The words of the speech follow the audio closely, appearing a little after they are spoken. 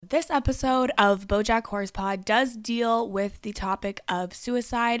This episode of BoJack Horsepod does deal with the topic of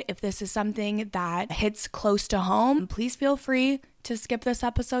suicide. If this is something that hits close to home, please feel free to skip this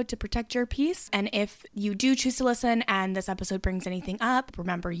episode to protect your peace. And if you do choose to listen and this episode brings anything up,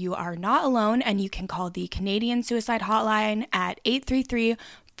 remember you are not alone and you can call the Canadian Suicide Hotline at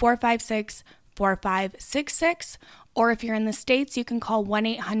 833-456-4566. Or if you're in the States, you can call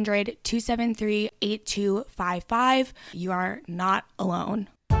 1-800-273-8255. You are not alone.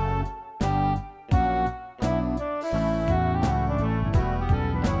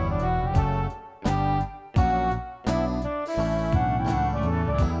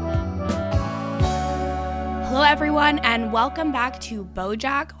 Hello, everyone, and welcome back to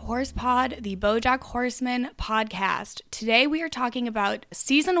BoJack Horsepod, the BoJack Horseman podcast. Today, we are talking about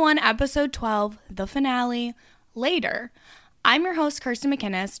Season 1, Episode 12, the finale, Later. I'm your host, Kirsten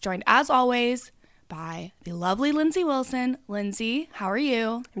McInnes, joined as always by the lovely Lindsay Wilson. Lindsay, how are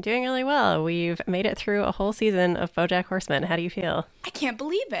you? I'm doing really well. We've made it through a whole season of BoJack Horseman. How do you feel? I can't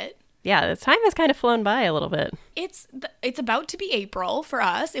believe it. Yeah, the time has kind of flown by a little bit. It's about to be April for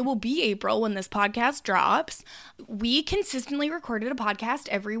us. It will be April when this podcast drops. We consistently recorded a podcast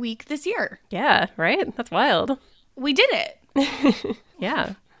every week this year. Yeah, right? That's wild. We did it.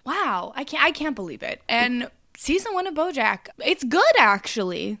 Yeah. Wow. I can't believe it. And Season 1 of BoJack, it's good,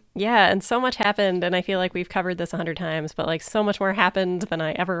 actually. Yeah, and so much happened, and I feel like we've covered this 100 times, but like so much more happened than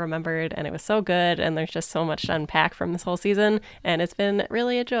I ever remembered, and it was so good, and there's just so much to unpack from this whole season, and it's been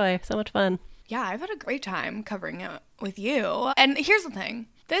really a joy. So much fun. Yeah, I've had a great time covering it with you. And here's the thing.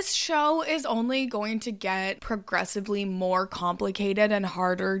 This show is only going to get progressively more complicated and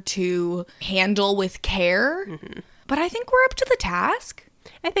harder to handle with care, but I think we're up to the task.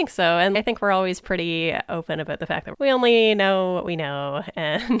 I think so, and I think we're always pretty open about the fact that we only know what we know,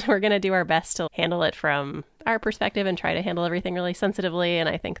 and we're going to do our best to handle it from our perspective and try to handle everything really sensitively, and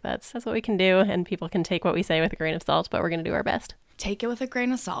I think that's what we can do, and people can take what we say with a grain of salt, but we're going to do our best. Take it with a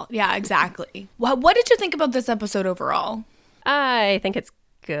grain of salt. Yeah, exactly. What did you think about this episode overall? I think it's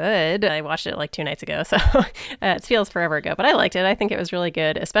good. I watched it like 2 nights ago, so it feels forever ago, but I liked it. I think it was really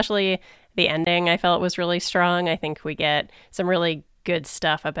good, especially the ending I felt was really strong. I think we get some really good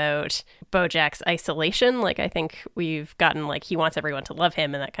stuff about BoJack's isolation. Like, I think we've gotten, like, he wants everyone to love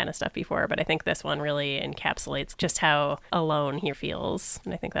him and that kind of stuff before, but I think this one really encapsulates just how alone he feels,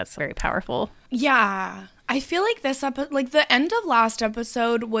 and I think that's very powerful. Yeah. I feel like this episode, like the end of last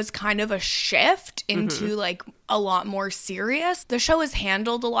episode was kind of a shift into like a lot more serious. The show has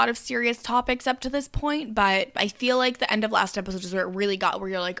handled a lot of serious topics up to this point, but I feel like the end of last episode is where it really got, where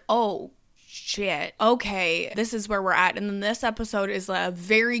you're like, oh, shit, okay, this is where we're at. And then this episode is a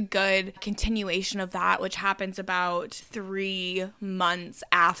very good continuation of that, which happens about 3 months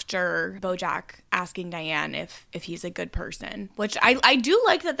after BoJack asking Diane if he's a good person, which I do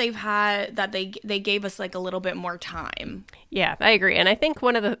like that they gave us like a little bit more time. Yeah, I agree. And I think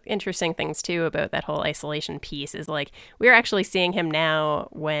one of the interesting things too about that whole isolation piece is like we're actually seeing him now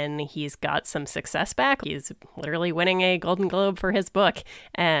when he's got some success back. He's literally winning a Golden Globe for his book,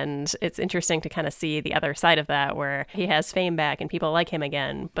 and it's interesting to kind of see the other side of that where he has fame back and people like him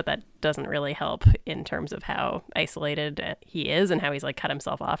again, but that doesn't really help in terms of how isolated he is and how he's like cut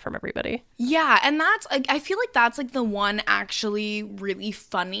himself off from everybody. Yeah, and that's like, I feel like that's like the one actually really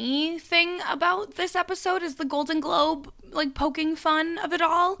funny thing about this episode is the Golden Globe like poking fun of it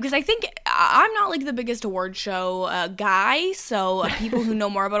all, because I think I'm not like the biggest award show guy, so people who know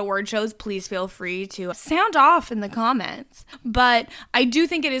more about award shows, please feel free to sound off in the comments. But I do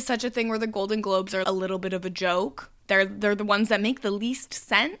think it is such a thing where the Golden Globes are a little bit of a joke. They're the ones that make the least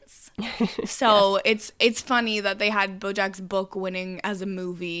sense. So yes. It's funny that they had BoJack's book winning as a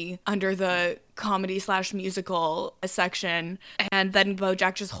movie under the comedy/musical section, and then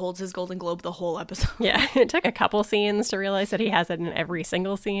BoJack just holds his Golden Globe the whole episode. Yeah, it took a couple scenes to realize that he has it in every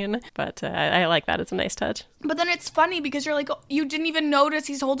single scene, but I like that. It's a nice touch. But then it's funny because you're like, oh, you didn't even notice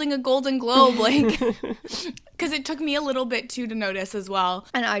he's holding a Golden Globe, like, because it took me a little bit too to notice as well,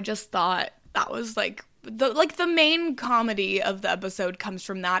 and I just thought that was like the main comedy of the episode comes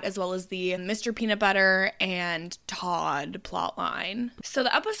from that, as well as the Mr. Peanut Butter and Todd plotline. So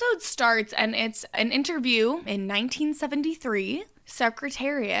the episode starts, and it's an interview in 1973.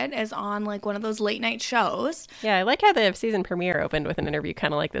 Secretariat is on like one of those late night shows. Yeah, I like how the season premiere opened with an interview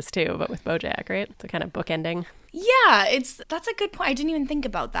kind of like this too, but with BoJack, right? So kind of bookending. Yeah, that's a good point. I didn't even think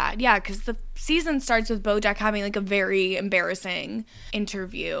about that. Yeah, because the season starts with BoJack having like a very embarrassing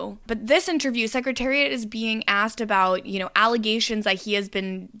interview. But this interview, Secretariat is being asked about, allegations that he has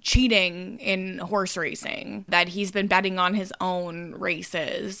been cheating in horse racing, that he's been betting on his own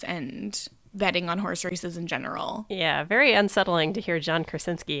races and betting on horse races in general. Yeah, very unsettling to hear John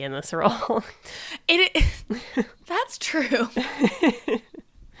Krasinski in this role. That's true.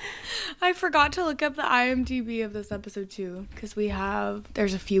 I forgot to look up the IMDb of this episode too, because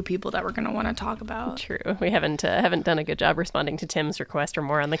there's a few people that we're going to want to talk about. True. We haven't done a good job responding to Tim's request for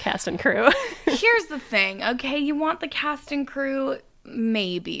more on the cast and crew. Here's the thing, okay? You want the cast and crew?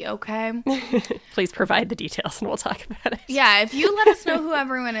 Maybe, okay? Please provide the details and we'll talk about it. Yeah, if you let us know who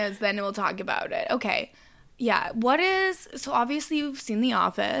everyone is, then we'll talk about it. Okay. Yeah, so obviously you've seen The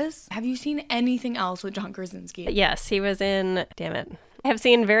Office. Have you seen anything else with John Krasinski? Yes, he was in, damn it. I have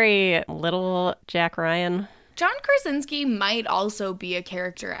seen very little Jack Ryan. John Krasinski might also be a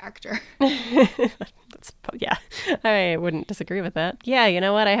character actor. Yeah, I wouldn't disagree with that. Yeah, you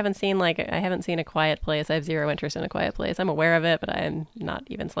know what? I haven't seen A Quiet Place. I have zero interest in A Quiet Place. I'm aware of it, but I'm not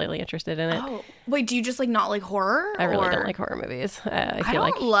even slightly interested in it. Oh, wait, do you just not like horror? I really don't like horror movies. I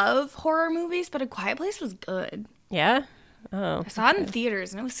don't love horror movies, but A Quiet Place was good. Yeah? Oh, I saw it in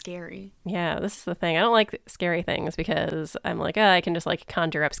theaters and it was scary. Yeah, this is the thing. I don't like scary things because I'm like, I can just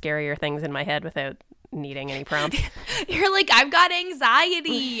conjure up scarier things in my head without needing any prompts. You're like, I've got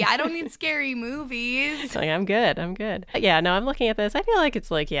anxiety. I don't need scary movies. I'm good. Yeah, no, I'm looking at this. I feel like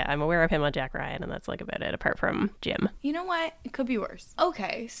it's I'm aware of him on Jack Ryan, and that's about it, apart from Jim. You know what? It could be worse.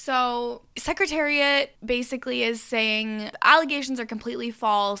 Okay, so Secretariat basically is saying allegations are completely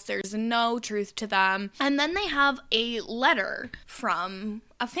false. There's no truth to them. And then they have a letter from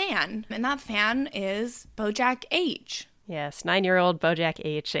a fan, and that fan is Bojack H. Yes, 9-year-old Bojack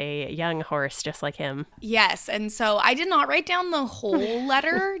H, a young horse just like him. Yes, and so I did not write down the whole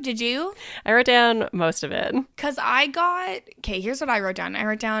letter. Did you? I wrote down most of it. Because here's what I wrote down. I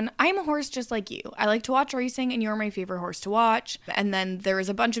wrote down, I'm a horse just like you. I like to watch racing and you're my favorite horse to watch. And then there was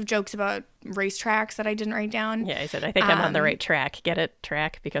a bunch of jokes about racetracks that I didn't write down. Yeah, I said, I think I'm on the right track. Get it?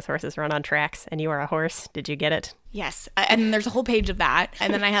 Track, because horses run on tracks and you are a horse. Did you get it? Yes. And there's a whole page of that.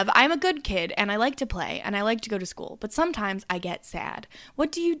 And then I have, I'm a good kid and I like to play and I like to go to school, but sometimes I get sad.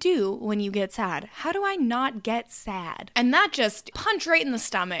 What do you do when you get sad? How do I not get sad? And that just punch right in the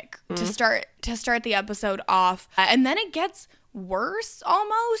stomach to start the episode off. And then it gets worse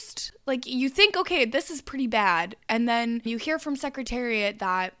almost. You think, okay, this is pretty bad. And then you hear from Secretariat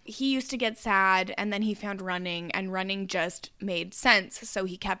that he used to get sad and then he found running and running just made sense. So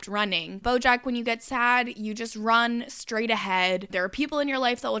he kept running. Bojack, when you get sad, you just run straight ahead. There are people in your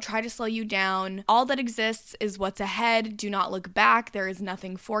life that will try to slow you down. All that exists is what's ahead. Do not look back. There is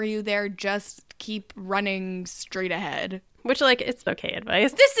nothing for you there. Just keep running straight ahead. Which, it's okay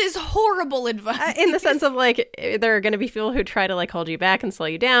advice. This is horrible advice. In the sense of, there are going to be people who try to, hold you back and slow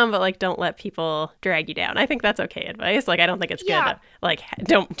you down, but, don't let people drag you down. I think that's okay advice. I don't think it's good.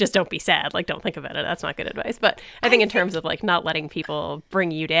 Don't be sad. Don't think about it. That's not good advice. But I think in terms of, not letting people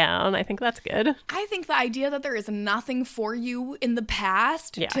bring you down, I think that's good. I think the idea that there is nothing for you in the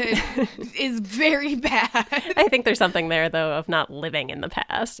past is very bad. I think there's something there, though, of not living in the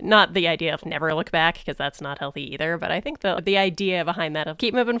past. Not the idea of never look back, because that's not healthy either. But I think the idea behind that of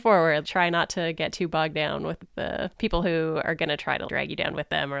keep moving forward, try not to get too bogged down with the people who are going to try to drag you down with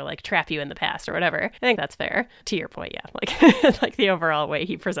them or trap you in the past or whatever. I think that's fair. To your point, yeah. The overall way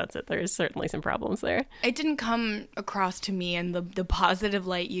he presents it, there's certainly some problems there. It didn't come across to me in the positive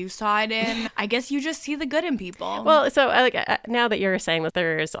light you saw it in. I guess you just see the good in people. Well, so now that you're saying that,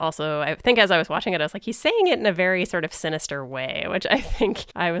 there's also, I think as I was watching it, I was he's saying it in a very sort of sinister way, which I think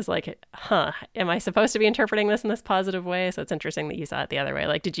I was am I supposed to be interpreting this in this positive way? So it's interesting that you saw it the other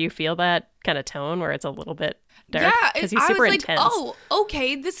way. Did you feel that kind of tone where it's a little bit dark? Yeah, because he's super intense. Oh,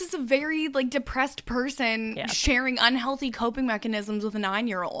 okay, this is a very depressed person sharing unhealthy coping mechanisms with a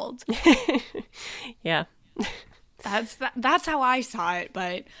 9-year-old. Yeah. That's how I saw it,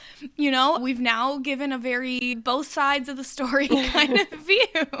 but we've now given a very both sides of the story kind of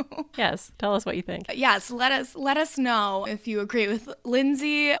view. Yes, tell us what you think. Yes, let us know if you agree with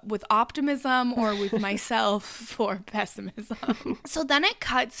Lindsay with optimism or with myself for pessimism. So then it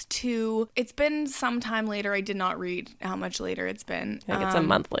cuts to, it's been some time later. I did not read how much later it's been. I think it's a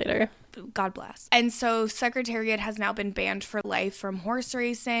month later. God bless. And so Secretariat has now been banned for life from horse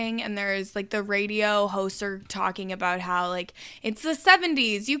racing, and there's the radio hosts are talking about how it's the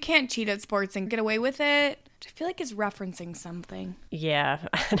 70s, you can't cheat at sports and get away with it. I feel like it's referencing something. Yeah,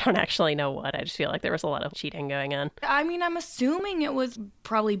 I don't actually know what. I just feel like there was a lot of cheating going on. I mean, I'm assuming it was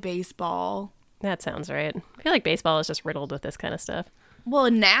probably baseball. That sounds right. I feel like baseball is just riddled with this kind of stuff.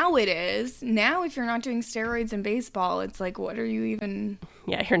 Well, now it is. Now if you're not doing steroids in baseball, it's what are you even...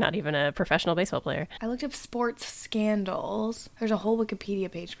 Yeah, you're not even a professional baseball player. I looked up sports scandals. There's a whole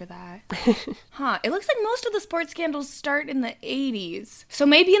Wikipedia page for that. Huh. It looks like most of the sports scandals start in the 80s. So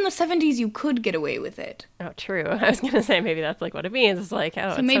maybe in the 70s you could get away with it. Oh, true. I was going to say maybe that's like what it means. It's like,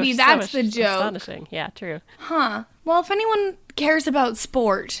 oh, so maybe that's the joke. Astonishing. Yeah, true. Huh. Well, if anyone cares about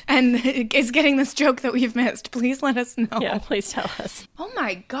sport and is getting this joke that we've missed, please let us know. Yeah, please tell us. Oh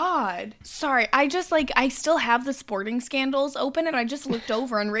my God. Sorry. I still have the sporting scandals open and I just looked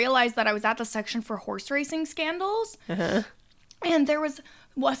over and realized that I was at the section for horse racing scandals. Uh-huh. And there was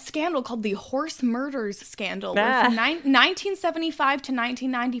a scandal called the Horse Murders Scandal. Where from 1975 to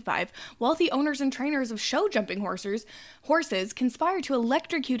 1995, wealthy owners and trainers of show jumping horses conspired to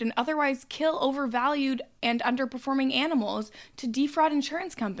electrocute and otherwise kill overvalued and underperforming animals to defraud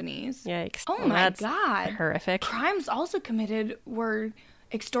insurance companies. Yikes. Oh my God. Horrific. Crimes also committed were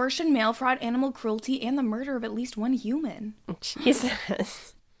extortion, mail fraud, animal cruelty, and the murder of at least one human.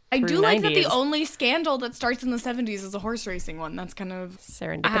 Jesus. I do like that the only scandal that starts in the 70s is a horse racing one. That's kind of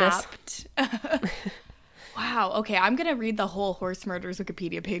serendipitous. Apt. Wow. Okay, I'm going to read the whole Horse Murders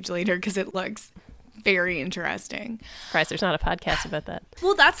Wikipedia page later because it looks very interesting. Surprised there's not a podcast about that.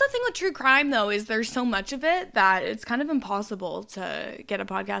 Well, that's the thing with true crime, though, is there's so much of it that it's kind of impossible to get a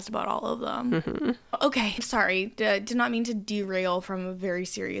podcast about all of them. Mm-hmm. Okay, sorry. Did not mean to derail from a very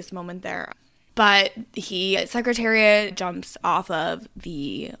serious moment there. But Secretariat jumps off of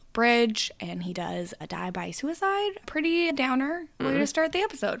the bridge and he does a die by suicide. Pretty downer way to start the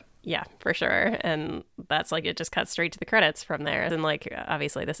episode. Yeah, for sure. And that's like, it just cuts straight to the credits from there. And like,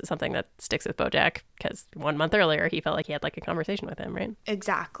 obviously this is something that sticks with BoJack because 1 month earlier he felt like he had like a conversation with him, right?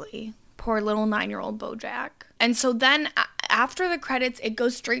 Exactly. Poor little 9-year-old BoJack. And so then after the credits, it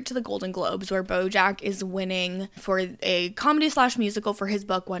goes straight to the Golden Globes where BoJack is winning for a comedy/musical for his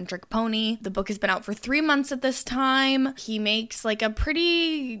book, One Trick Pony. The book has been out for 3 months at this time. He makes like a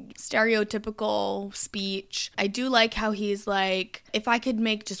pretty stereotypical speech. I do like how he's like, if I could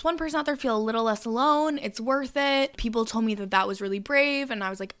make just one person out there feel a little less alone, it's worth it. People told me that was really brave. And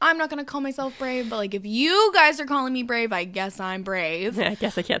I was like, I'm not going to call myself brave. But like, if you guys are calling me brave, I guess I'm brave. Yeah, I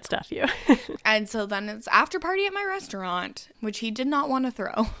guess I can't stop you. And so then it's after party at my restaurant, which he did not want to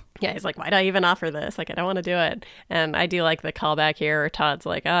throw. Yeah, he's like, why'd I even offer this? Like, I don't want to do it. And I do like the callback here where Todd's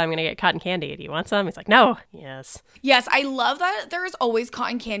like, oh, I'm going to get cotton candy. Do you want some? He's like, no. Yes. Yes, I love that there is always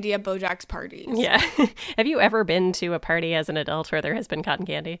cotton candy at BoJack's parties. Yeah. Have you ever been to a party as an adult where there has been cotton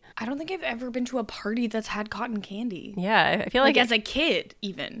candy? I don't think I've ever been to a party that's had cotton candy. Yeah, I feel like as a kid,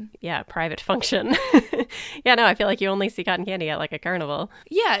 even. Yeah, private function. Yeah, no, I feel like you only see cotton candy at like a carnival.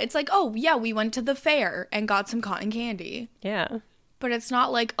 Yeah, it's like, oh, yeah, we went to the fair and got some cotton candy. Yeah. But it's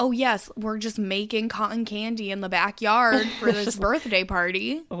not like, oh, yes, we're just making cotton candy in the backyard for this birthday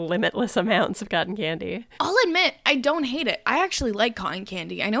party. Limitless amounts of cotton candy. I'll admit, I don't hate it. I actually like cotton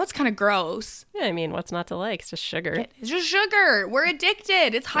candy. I know it's kind of gross. Yeah, I mean, what's not to like? It's just sugar. It's just sugar. We're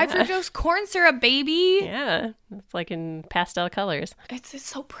addicted. It's high fructose corn syrup, baby. Yeah, it's like in pastel colors. It's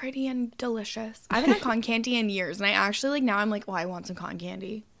so pretty and delicious. I haven't had cotton candy in years, and I actually, like, now I'm like, oh, I want some cotton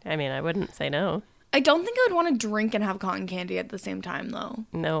candy. I mean, I wouldn't say no. I don't think I would want to drink and have cotton candy at the same time, though.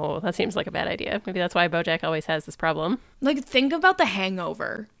 No, that seems like a bad idea. Maybe that's why BoJack always has this problem. Like, think about The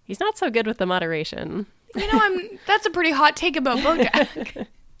Hangover. He's not so good with the moderation. You know, that's a pretty hot take about BoJack.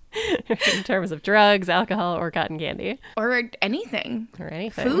 In terms of drugs, alcohol, or cotton candy. Or anything. Or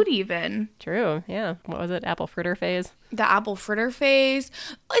anything. Food, even. True, yeah. What was it? Apple fritter phase? The apple fritter phase.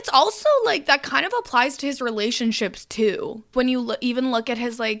 It's also, like, that kind of applies to his relationships, too. When you even look at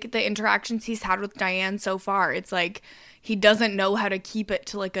his, like, the interactions he's had with Diane so far, it's like he doesn't know how to keep it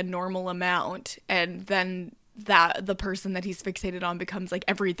to, like, a normal amount. And then that the person that he's fixated on becomes like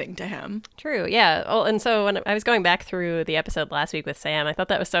everything to him. True, yeah. Well, and so when I was going back through the episode last week with Sam, I thought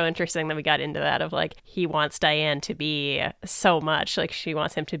that was so interesting that we got into that of like he wants Diane to be so much, like she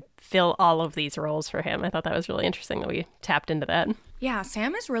wants him to fill all of these roles for him. I thought that was really interesting that we tapped into that. Yeah,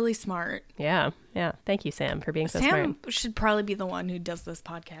 Sam is really smart. Yeah. Thank you, Sam, for being so smart. Sam should probably be the one who does this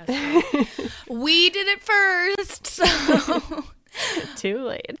podcast. We did it first, so... Too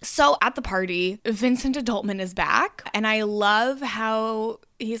late. So at the party, Vincent Adultman is back, and I love how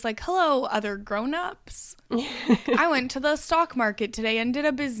he's like, hello, other grown-ups. I went to the stock market today and did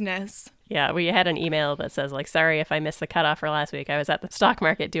a business. Yeah, we had an email that says, like, sorry if I missed the cutoff for last week. I was at the stock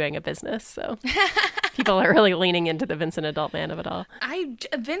market doing a business, so people are really leaning into the Vincent Adultman of it all.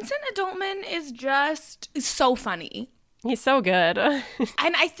 Vincent Adultman is just so funny. He's so good. And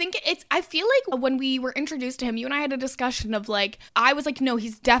I think I feel like when we were introduced to him, you and I had a discussion of like, I was like, no,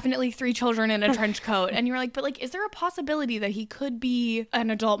 he's definitely 3 children in a trench coat. And you were like, but like, is there a possibility that he could be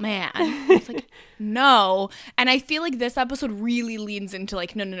an adult man? I was like, no. And I feel like this episode really leans into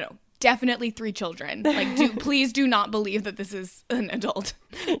like, no. Definitely 3 children. Like, please do not believe that this is an adult.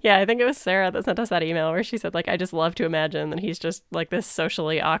 Yeah, I think it was Sarah that sent us that email where she said, like, I just love to imagine that he's just like this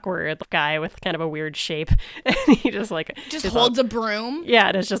socially awkward guy with kind of a weird shape. And he just like holds a broom. Yeah,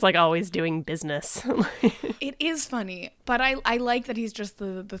 and it's just like always doing business. It is funny, but I like that he's just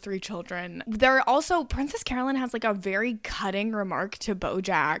the 3 children. There are also, Princess Carolyn has like a very cutting remark to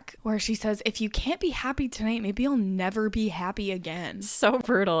BoJack where she says, if you can't be happy tonight, maybe you'll never be happy again. So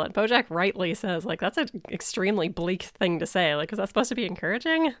brutal. And BoJack rightly says, like, that's an extremely bleak thing to say. Like, is that supposed to be encouraging?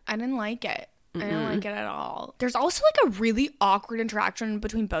 I didn't like it. I didn't like it at all. There's also like a really awkward interaction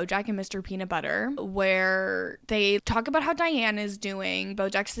between BoJack and Mr. Peanut Butter where they talk about how Diane is doing.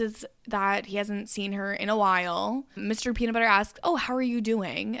 BoJack says that he hasn't seen her in a while. Mr. Peanut Butter asks, oh, how are you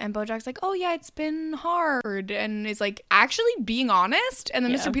doing? And BoJack's like, oh yeah, it's been hard. And is like actually being honest. And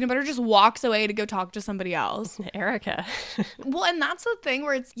then Mr. Peanut Butter just walks away to go talk to somebody else. Erica. Well, and that's the thing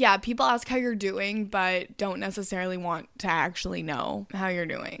where it's, yeah, people ask how you're doing, but don't necessarily want to actually know how you're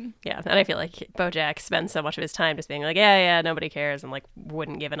doing. Yeah, and I feel like BoJack spends so much of his time just being like, yeah, nobody cares, and like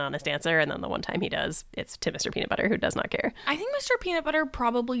wouldn't give an honest answer. And then the one time he does, it's to Mr. Peanut Butter, who does not care. I think Mr. Peanut Butter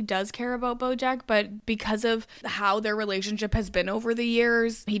probably does care about BoJack, but because of how their relationship has been over the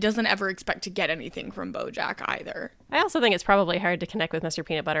years, he doesn't ever expect to get anything from BoJack either. I also think it's probably hard to connect with Mr.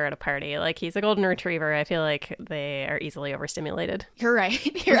 Peanut Butter at a party. Like, he's a golden retriever. I feel like they are easily overstimulated. You're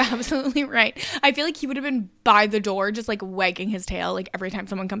right. You're absolutely right. I feel like he would have been by the door just like wagging his tail like every time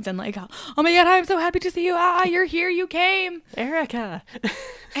someone comes in, like, oh my god, I'm so happy to see you. You're here, you came. Erica.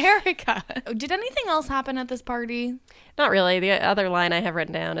 Did anything else happen at this party? Not really. The other line I have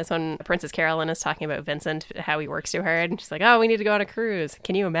written down is when Princess Carolyn is talking about Vincent, how he works too hard. She's like, oh, we need to go on a cruise.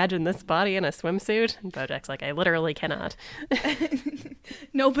 Can you imagine this body in a swimsuit? And BoJack's like, I literally cannot.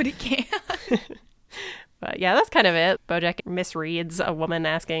 Nobody can. But yeah, that's kind of it. BoJack misreads a woman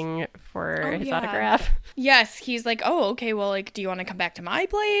asking for his autograph. Yes, he's like, oh, okay, well, like, do you want to come back to my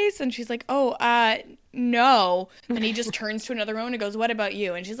place? And she's like, oh, no. And he just turns to another woman and goes, what about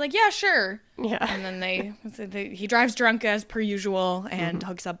you? And she's like, yeah, sure. Yeah. And then he drives drunk as per usual and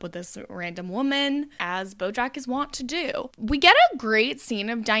hooks up with this random woman, as BoJack is wont to do. We get a great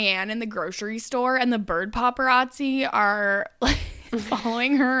scene of Diane in the grocery store, and the bird paparazzi are like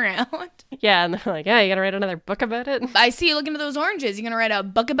following her around. Yeah, and they're like, yeah, you gonna write another book about it? I see you looking at those oranges. You gonna write a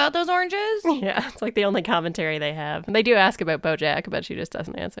book about those oranges? Yeah, it's like the only commentary they have. And they do ask about BoJack, but she just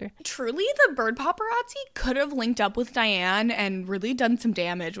doesn't answer. Truly, the bird paparazzi could have linked up with Diane and really done some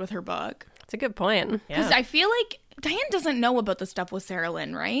damage with her book. That's a good point. Because I feel like Diane doesn't know about the stuff with Sarah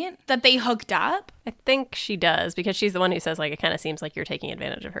Lynn, right? That they hooked up? I think she does, because she's the one who says, like, it kind of seems like you're taking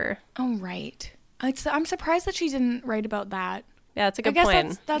advantage of her. Oh, right. I'm surprised that she didn't write about that. Yeah, that's a good point. I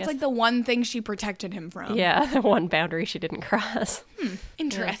guess that's like the one thing she protected him from. Yeah, the one boundary she didn't cross.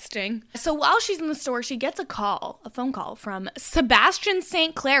 Interesting. Yeah. So while she's in the store, she gets a phone call from Sebastian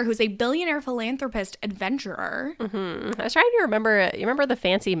St. Clair, who's a billionaire philanthropist adventurer. Mm-hmm. I was trying to remember, you remember the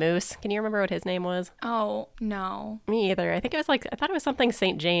fancy moose? Can you remember what his name was? Oh, no. Me either. I think it was like, I thought it was something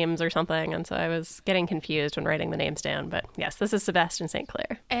St. James or something, and so I was getting confused when writing the names down. But yes, this is Sebastian St.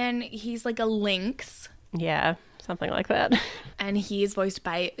 Clair. And he's like a lynx. Yeah. Something like that. And he's voiced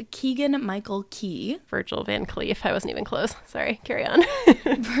by Keegan-Michael Key. Virgil Van Cleef. I wasn't even close. Sorry. Carry on.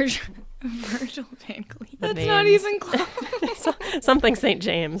 Virgil Van Cleef. That's not even close. Something St.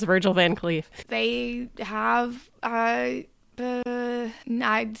 James. Virgil Van Cleef. They have... sorry,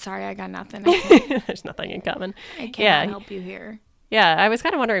 I got nothing. There's nothing in common. I can't help you here. Yeah, I was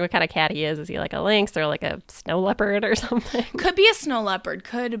kind of wondering what kind of cat he is. Is he like a lynx or like a snow leopard or something? Could be a snow leopard.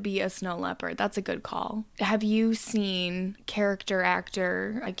 That's a good call. Have you seen character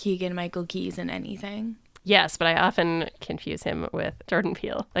actor Keegan-Michael Key in anything? Yes, but I often confuse him with Jordan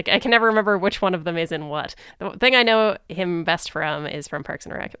Peele. Like, I can never remember which one of them is in what. The thing I know him best from is from Parks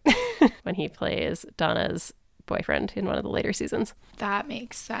and Rec, when he plays Donna's boyfriend in one of the later seasons. That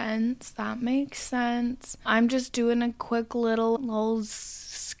makes sense. I'm just doing a quick little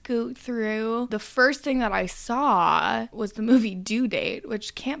scoot through. The first thing that I saw was the movie Due Date,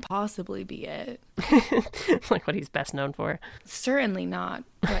 which can't possibly be it. It's like what he's best known for. Certainly not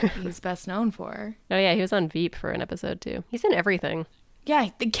what he's best known for. Oh yeah, he was on Veep for an episode too. He's in everything.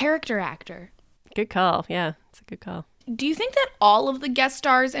 Yeah, the character actor. Good call. Yeah, it's a good call. Do you think that all of the guest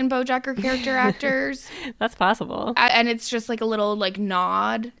stars in BoJack are character actors? That's possible. And it's just like a little like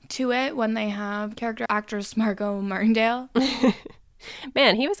nod to it when they have character actress Margot Martindale?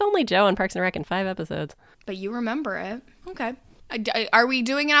 Man, he was only Joe on Parks and Rec in 5 episodes. But you remember it. Okay. Are we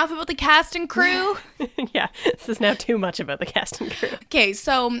doing enough about the cast and crew? Yeah, this is now too much about the cast and crew. Okay,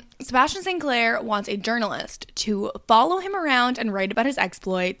 so Sebastian St. Clair wants a journalist to follow him around and write about his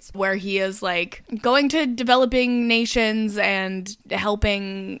exploits, where he is like going to developing nations and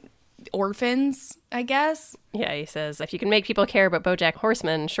helping orphans, I guess. Yeah, he says, if you can make people care about BoJack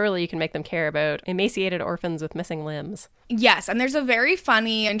Horseman, surely you can make them care about emaciated orphans with missing limbs. Yes, and there's a very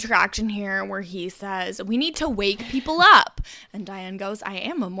funny interaction here where he says, we need to wake people up. And Diane goes, I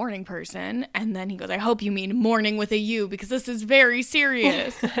am a morning person. And then he goes, I hope you mean morning with a U because this is very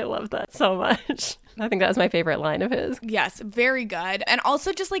serious. I love that so much. I think that was my favorite line of his. Yes, very good. And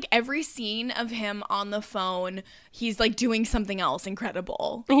also just like every scene of him on the phone, he's like doing something else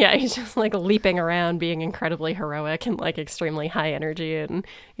incredible. Yeah, he's just like leaping around, being incredibly heroic and like extremely high energy. And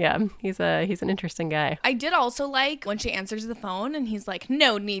yeah, he's an interesting guy. I did also like when she answers the phone and he's like,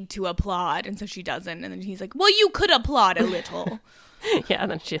 no need to applaud. And so she doesn't. And then he's like, well, you could applaud a little. Yeah, and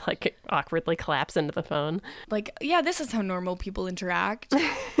then she like awkwardly claps into the phone. Like, yeah, this is how normal people interact.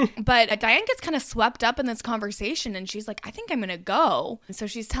 But Diane gets kind of swept up in this conversation and she's like, I think I'm going to go. And so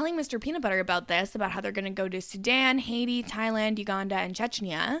she's telling Mr. Peanut Butter about this, about how they're going to go to Sudan, Haiti, Thailand, Uganda, and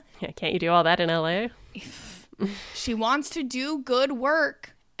Chechnya. Yeah, can't you do all that in LA? She wants to do good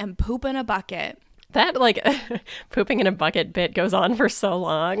work and poop in a bucket. That, like, pooping in a bucket bit goes on for so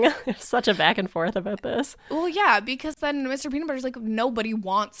long. There's such a back and forth about this. Well, yeah, because then Mr. Peanut Butter's like, nobody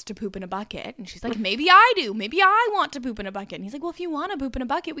wants to poop in a bucket. And she's like, maybe I do. Maybe I want to poop in a bucket. And he's like, well, if you want to poop in a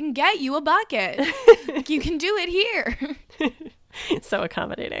bucket, we can get you a bucket. Like, you can do it here. So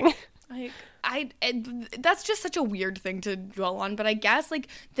accommodating. Like, that's just such a weird thing to dwell on, but I guess like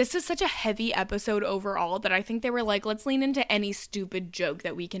this is such a heavy episode overall that I think they were like, let's lean into any stupid joke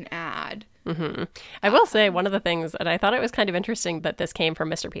that we can add. Mm-hmm. I will say one of the things, and I thought it was kind of interesting that this came from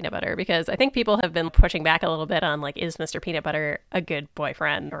Mr. Peanut Butter, because I think people have been pushing back a little bit on like, is Mr. Peanut Butter a good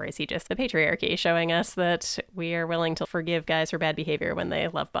boyfriend, or is he just the patriarchy showing us that we are willing to forgive guys for bad behavior when they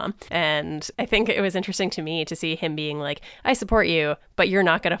love bomb? And I think it was interesting to me to see him being like, I support you, but you're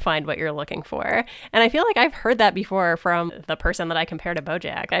not going to find what you're looking for. And I feel like I've heard that before from the person that I compare to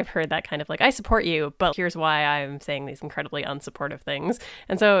BoJack. I've heard that kind of like, I support you, but here's why I'm saying these incredibly unsupportive things.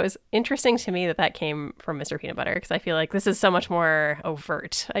 And so it was interesting to me that that came from Mr. Peanut Butter, because I feel like this is so much more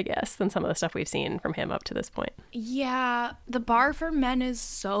overt, I guess, than some of the stuff we've seen from him up to this point. Yeah, the bar for men is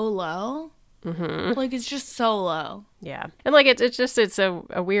so low. Mm-hmm. Like, it's just so low. Yeah. And like it's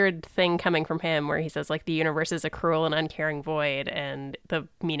a weird thing coming from him where he says like the universe is a cruel and uncaring void and the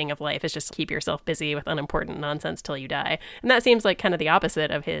meaning of life is just keep yourself busy with unimportant nonsense till you die. And that seems like kind of the opposite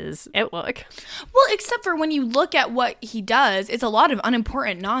of his outlook. Well, except for when you look at what he does, it's a lot of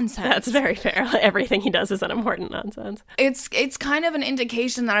unimportant nonsense. That's very fair. Everything he does is unimportant nonsense. It's kind of an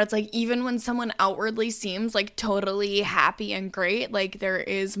indication that it's like even when someone outwardly seems like totally happy and great, like there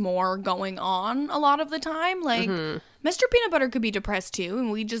is more going on a lot of the time. Like Mr. Peanut Butter could be depressed too,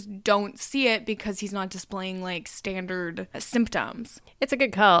 and we just don't see it because he's not displaying like standard symptoms. It's a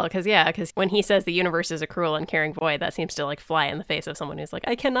good call, because when he says the universe is a cruel and caring void, that seems to like fly in the face of someone who's like,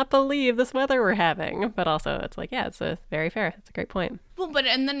 I cannot believe this weather we're having. But also it's like, yeah, it's very fair. It's a great point. Well,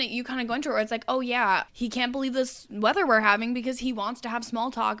 and then you kind of go into it where it's like, oh yeah, he can't believe this weather we're having because he wants to have small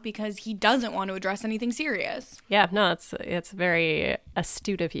talk because he doesn't want to address anything serious. Yeah, no, it's very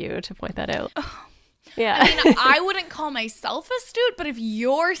astute of you to point that out. Yeah. I mean, I wouldn't call myself astute, but if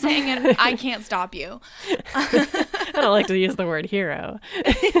you're saying it, I can't stop you. I don't like to use the word hero.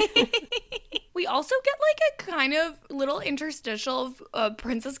 We also get like a kind of little interstitial of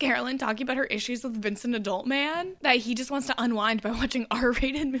Princess Carolyn talking about her issues with Vincent Adult Man, that he just wants to unwind by watching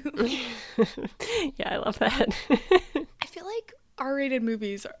R-rated movies. Yeah, I love that. I feel like R-rated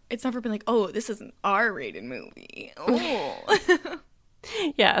movies, it's never been like, oh, this is an R-rated movie. Oh.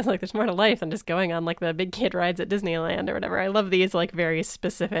 Yeah, it's like there's more to life than just going on like the big kid rides at Disneyland or whatever. I love these like very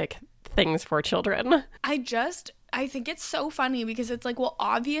specific things for children. I think it's so funny because it's like, well,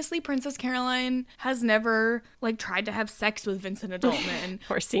 obviously Princess Caroline has never like tried to have sex with Vincent Adultman.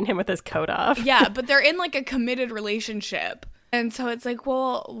 Or seen him with his coat off. Yeah, but they're in like a committed relationship. And so it's like,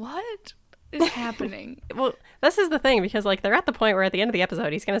 well, what is happening? Well, this is the thing, because like they're at the point where at the end of the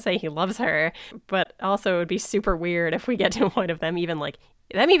episode he's going to say he loves her, but also it would be super weird if we get to a point of them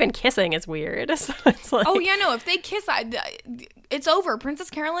even kissing is weird. So it's like, oh yeah, no, if they kiss, it's over.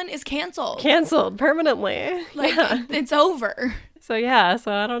 Princess Carolyn is canceled permanently. Like, yeah. It's over. So yeah,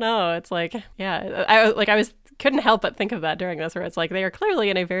 so I don't know. It's like, yeah, I was couldn't help but think of that during this, where it's like they are clearly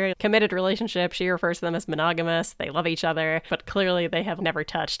in a very committed relationship. She refers to them as monogamous. They love each other, but clearly they have never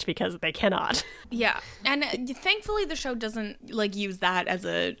touched because they cannot. Yeah. And thankfully the show doesn't like use that as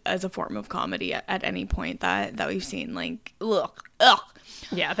a form of comedy at any point that we've seen. Like, ugh.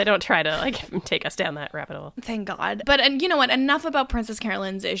 Yeah, they don't try to like take us down that rabbit hole. Thank God. But and you know what? Enough about Princess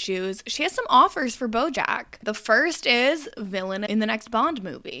Carolyn's issues. She has some offers for BoJack. The first is villain in the next Bond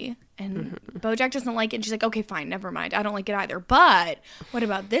movie. And BoJack doesn't like it. And she's like, okay, fine, never mind. I don't like it either. But what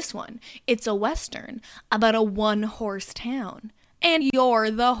about this one? It's a Western about a one-horse town. And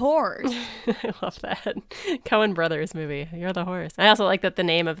you're the horse. I love that. Coen Brothers movie. You're the horse. I also like that the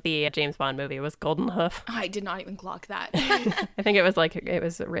name of the James Bond movie was Golden Hoof. I did not even clock that. I think it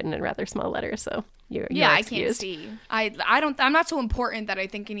was written in rather small letters, so you're yeah, excused. I can't see. I'm not so important that I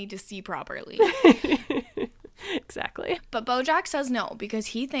think I need to see properly. Exactly. But BoJack says no because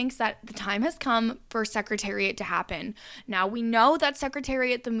he thinks that the time has come for Secretariat to happen. Now, we know that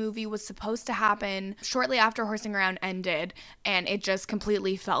Secretariat, the movie, was supposed to happen shortly after Horsing Around ended, and it just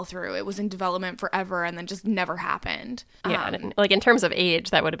completely fell through. It was in development forever and then just never happened. Yeah, and like in terms of age,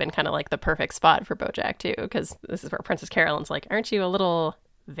 that would have been kind of like the perfect spot for BoJack, too, because this is where Princess Carolyn's like, aren't you a little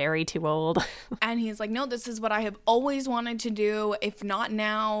very too old? And he's like, no, this is what I have always wanted to do. If not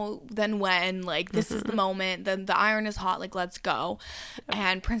now, then when? Like, this is the moment. Then the iron is hot. Like, let's go.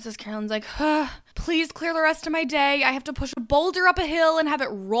 And Princess Carolyn's like, please clear the rest of my day. I have to push a boulder up a hill and have it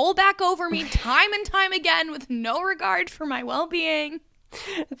roll back over me time and time again with no regard for my well-being.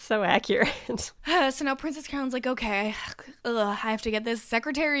 It's so accurate. So now Princess Carolyn's like, okay, I have to get this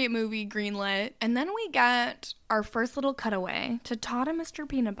Secretariat movie greenlit. And then we get our first little cutaway to Todd and Mr.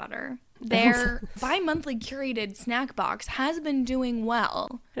 Peanut Butter. Their bi-monthly curated snack box has been doing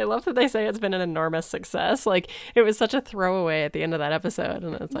well. I love that they say it's been an enormous success. Like, it was such a throwaway at the end of that episode.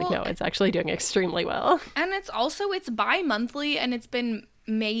 And it's like, no, it's actually doing extremely well. And it's bi-monthly, and it's been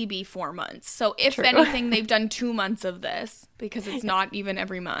maybe 4 months. So if anything, they've done 2 months of this because it's not even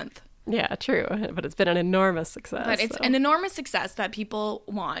every month. Yeah, true. But it's been an enormous success. But it's an enormous success that people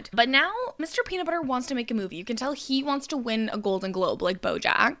want. But now Mr. Peanut Butter wants to make a movie. You can tell he wants to win a Golden Globe like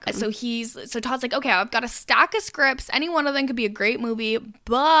BoJack. So Todd's like, okay, I've got a stack of scripts. Any one of them could be a great movie.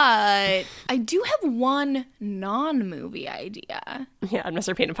 But I do have one non-movie idea. Yeah, and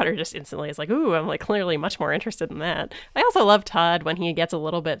Mr. Peanut Butter just instantly is like, ooh, I'm like clearly much more interested in that. I also love Todd when he gets a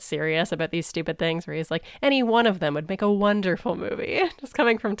little bit serious about these stupid things where he's like, any one of them would make a wonderful movie. Just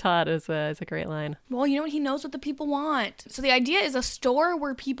coming from Todd is a great line. Well, you know what? He knows what the people want. So the idea is a store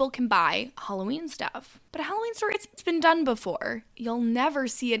where people can buy Halloween stuff. But a Halloween store, it's been done before. You'll never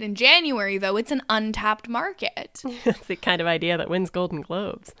see it in January, though. It's an untapped market. It's the kind of idea that wins Golden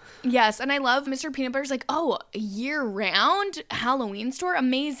Globes. Yes, and I love Mr. Peanut Butter's like, oh, year-round Halloween store?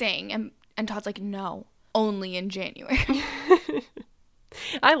 Amazing. And Todd's like, no, only in January.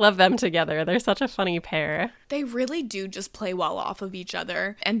 I love them together. They're such a funny pair. They really do just play well off of each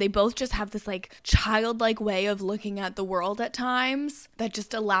other. And they both just have this like childlike way of looking at the world at times that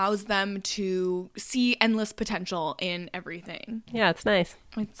just allows them to see endless potential in everything. Yeah, it's nice.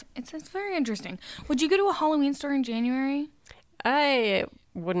 It's very interesting. Would you go to a Halloween store in January? I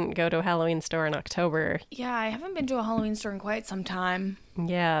wouldn't go to a Halloween store in October. Yeah, I haven't been to a Halloween store in quite some time.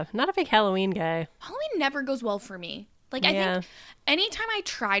 Yeah, not a big Halloween guy. Halloween never goes well for me. Like, I think anytime I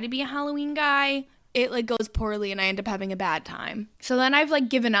try to be a Halloween guy, it, like, goes poorly and I end up having a bad time. So then I've, like,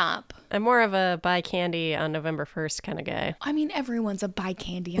 given up. I'm more of a buy candy on November 1st kind of guy. I mean, everyone's a buy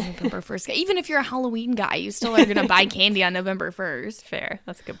candy on November 1st guy. Even if you're a Halloween guy, you still are going to buy candy on November 1st. Fair.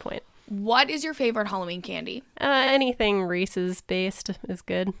 That's a good point. What is your favorite Halloween candy? Anything Reese's based is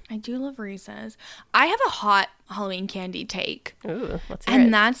good. I do love Reese's. I have a hot Halloween candy take. Ooh, let's hear it.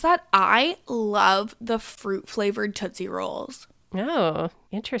 And that's that I love the fruit-flavored Tootsie Rolls. Oh,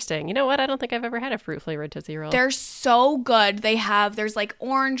 interesting. You know what? I don't think I've ever had a fruit-flavored Tootsie Roll. They're so good. There's like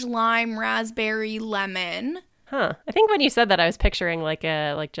orange, lime, raspberry, lemon. Huh. I think when you said that, I was picturing like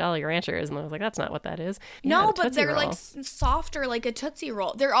Jolly Ranchers, and I was like, that's not what that is. Yeah, no, but they're Roll. like softer, like a Tootsie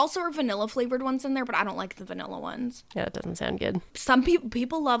Roll. There also are vanilla flavored ones in there, but I don't like the vanilla ones. Yeah, that doesn't sound good. Some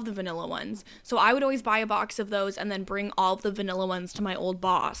people love the vanilla ones. So I would always buy a box of those and then bring all of the vanilla ones to my old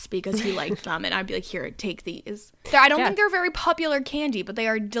boss because he liked them. And I'd be like, here, take these. I don't think they're very popular candy, but they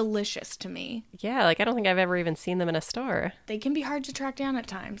are delicious to me. Yeah, like I don't think I've ever even seen them in a store. They can be hard to track down at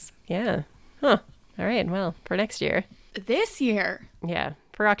times. Yeah. Huh. All right, well, for next year. This year. Yeah,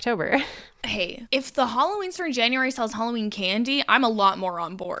 for October. Hey, if the Halloween store in January sells Halloween candy, I'm a lot more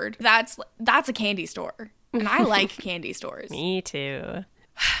on board. That's a candy store. And I like candy stores. Me too.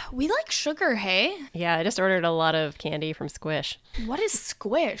 We like sugar, hey? Yeah, I just ordered a lot of candy from Squish. What is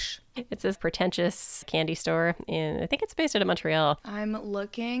Squish? It's this pretentious candy store, and I think it's based out of Montreal. I'm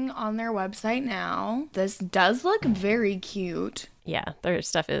looking on their website now. This does look very cute. Yeah, their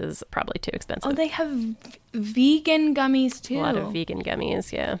stuff is probably too expensive. Oh, they have vegan gummies too. A lot of vegan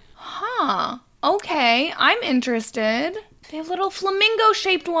gummies, yeah. Huh. Okay, I'm interested. They have little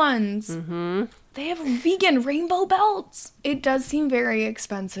flamingo-shaped ones. Mm-hmm. They have vegan rainbow belts. It does seem very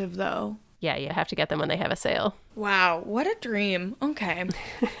expensive, though. Yeah, you have to get them when they have a sale. Wow, what a dream. Okay.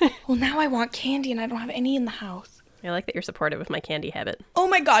 Well, now I want candy and I don't have any in the house. I like that you're supportive of my candy habit. Oh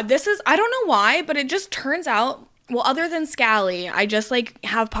my god, I don't know why, but it just turns out, well, other than Scally, I just like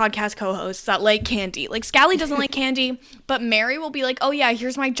have podcast co-hosts that like candy. Like Scally doesn't like candy, but Mary will be like, oh yeah,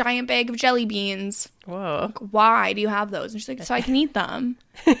 here's my giant bag of jelly beans. Whoa. Like, why do you have those? And she's like, so I can eat them.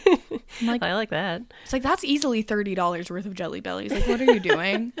 I'm like, I like that. it's like, that's easily $30 worth of Jelly Bellies. Like, what are you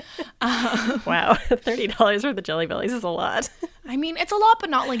doing? Wow, $30 worth of Jelly Bellies is a lot. I mean, it's a lot,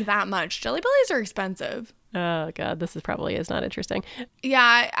 but not like that much. Jelly Bellies are expensive. Oh god, this is not interesting.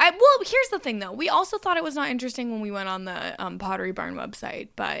 Yeah, well, here's the thing though. We also thought it was not interesting when we went on the Pottery Barn website,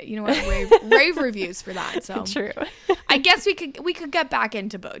 but you know what? Rave reviews for that. So True. I guess we could get back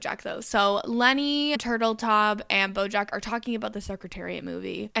into BoJack though. So Lenny, Turtletop, and BoJack are talking about the Secretariat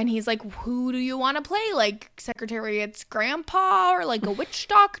movie, and he's like, "Who do you want to play? Like Secretariat's grandpa, or like a witch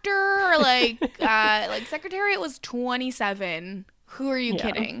doctor, or like Secretariat was 27." Who are you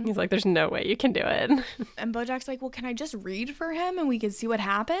kidding? He's like, there's no way you can do it. And BoJack's like, well, can I just read for him and we can see what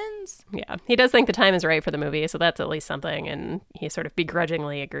happens? Yeah, he does think the time is right for the movie, so that's at least something. And he sort of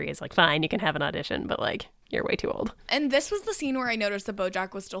begrudgingly agrees, like, fine, you can have an audition, but like, you're way too old. And this was the scene where I noticed that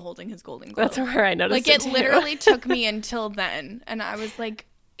BoJack was still holding his Golden Globe. That's where I noticed like, it too. literally took me until then. And I was like,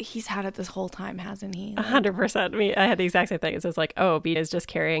 he's had it this whole time, hasn't he? Like, 100%. I had the exact same thing. It says like, oh, Beat is just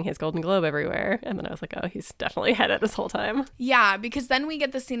carrying his Golden Globe everywhere. And then I was like, oh, he's definitely had it this whole time. yeah, because then we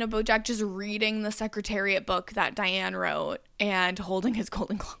get the scene of BoJack just reading the Secretariat book that Diane wrote and holding his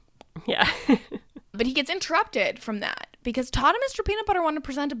Golden Globe. Yeah. But he gets interrupted from that because Todd and Mr. Peanut Butter want to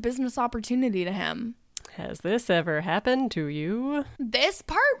present a business opportunity to him. Has this ever happened to you? This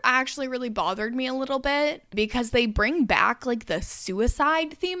part actually really bothered me a little bit because they bring back like the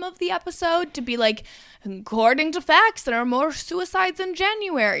suicide theme of the episode to be like, according to facts, there are more suicides in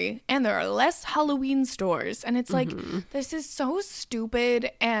January and there are less Halloween stores. And it's like, this is so stupid.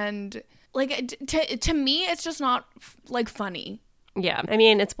 And like, to me, it's just not like funny. Yeah, I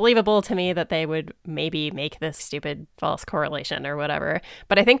mean, it's believable to me that they would maybe make this stupid false correlation or whatever.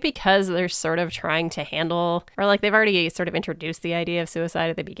 But I think because they're sort of trying to handle, or like they've already sort of introduced the idea of suicide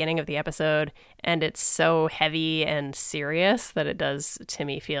at the beginning of the episode, and it's so heavy and serious that it does, to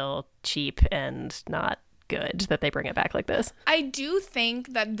me, feel cheap and not good that they bring it back like this. I do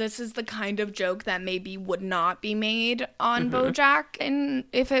think that this is the kind of joke that maybe would not be made on BoJack and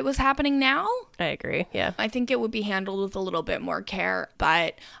if it was happening now. I agree, yeah. I think it would be handled with a little bit more care,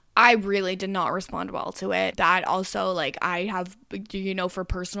 but I really did not respond well to it. That also, like, I have, you know, for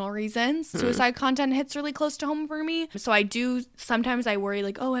personal reasons, suicide content hits really close to home for me. So I do, sometimes I worry,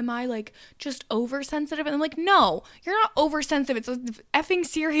 like, oh, am I, like, just oversensitive? And I'm like, no, you're not oversensitive. It's an effing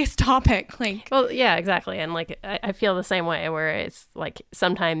serious topic. Like, well, yeah, exactly. And, like, I feel the same way where it's, like,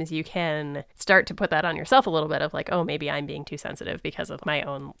 sometimes you can start to put that on yourself a little bit of, like, oh, maybe I'm being too sensitive because of my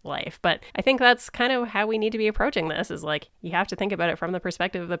own life. But I think that's kind of how we need to be approaching this is, like, you have to think about it from the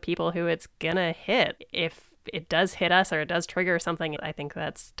perspective of the people who it's gonna hit. If it does hit us or it does trigger something, I think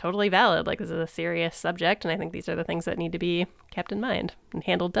that's totally valid. Like, this is a serious subject, and I think these are the things that need to be kept in mind and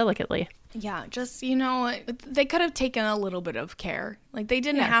handled delicately. yeah, just, you know, they could have taken a little bit of care. Like, they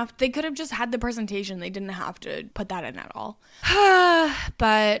didn't have, they could have just had the presentation. They didn't have to put that in at all.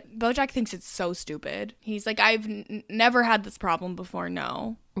 But BoJack thinks it's so stupid. He's like, I've never had this problem before,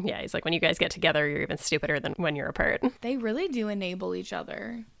 no. Yeah, he's like, when you guys get together, you're even stupider than when you're apart. They really do enable each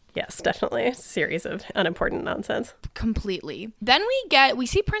other. Yes, definitely. A series of unimportant nonsense. Completely. Then we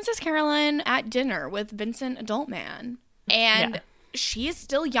see Princess Carolyn at dinner with Vincent Adultman. And she is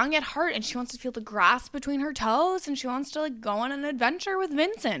still young at heart and she wants to feel the grass between her toes and she wants to like go on an adventure with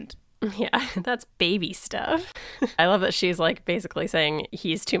Vincent. Yeah, that's baby stuff. I love that she's like basically saying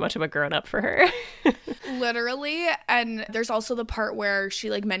he's too much of a grown-up for her. Literally. And there's also the part where she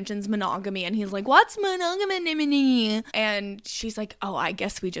like mentions monogamy and he's like, what's monogamy? And she's like, oh, I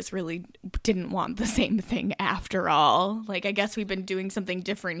guess we just really didn't want the same thing after all. Like, I guess we've been doing something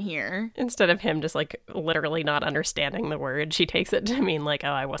different here. Instead of him just like literally not understanding the word, she takes it to mean like, oh,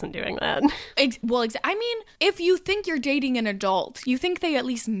 I wasn't doing that. I mean, if you think you're dating an adult, you think they at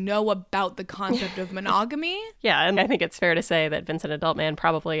least know about the concept of monogamy. Yeah, and I think it's fair to say that Vincent Adultman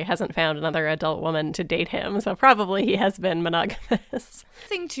probably hasn't found another adult woman to date him, so probably he has been monogamous.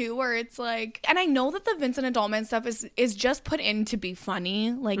 Thing too, where it's like, and I know that the Vincent Adultman stuff is just put in to be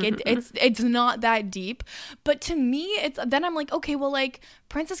funny, like it's not that deep, but to me it's then I'm like, okay, well, like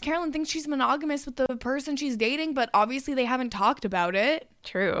Princess Carolyn thinks she's monogamous with the person she's dating, but obviously they haven't talked about it.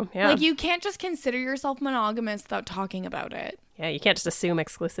 True. Yeah, like you can't just consider yourself monogamous without talking about it. Yeah, you can't just assume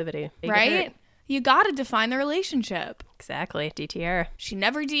exclusivity, right? You gotta define the relationship. Exactly. DTR. She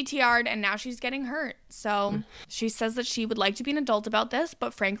never DTR'd, and now she's getting hurt. So she says that she would like to be an adult about this,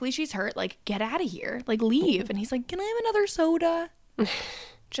 but frankly, she's hurt. Like, get out of here. Like, leave. And he's like, can I have another soda?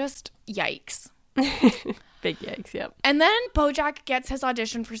 Just yikes. Big yikes, yep. And then Bojack gets his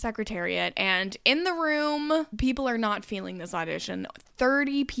audition for Secretariat, and in the room, people are not feeling this audition.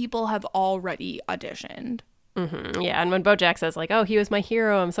 30 people have already auditioned. Yeah, and when Bojack says, like, oh, he was my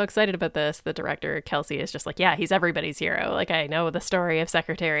hero, I'm so excited about this, the director, Kelsey, is just like, yeah, he's everybody's hero. Like, I know the story of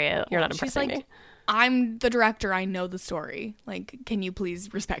Secretariat. You're not impressing me. I'm the director. I know the story. Like, can you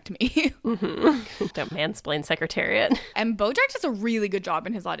please respect me? Don't mansplain Secretariat. And Bojack does a really good job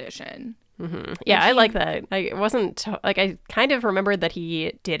in his audition. Yeah, I like that. I wasn't like, I kind of remembered that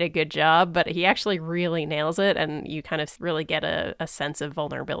he did a good job, but he actually really nails it, and you kind of really get a sense of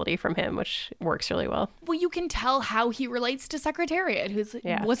vulnerability from him, which works really well. Well, you can tell how he relates to Secretariat,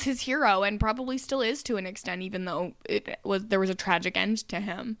 was his hero and probably still is to an extent, even though there was a tragic end to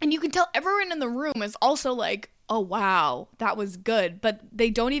him. And you can tell everyone in the room is also like, oh wow, that was good, but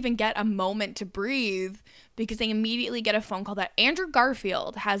they don't even get a moment to breathe because they immediately get a phone call that Andrew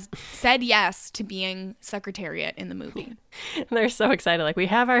Garfield has said yes to being Secretariat in the movie. And they're so excited, like, we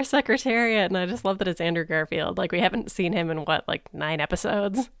have our Secretariat, and I just love that it's Andrew Garfield. Like, we haven't seen him in, 9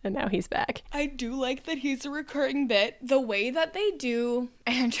 episodes, and now he's back. I do like that he's a recurring bit. The way that they do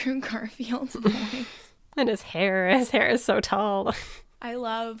Andrew Garfield's voice. And his hair is so tall.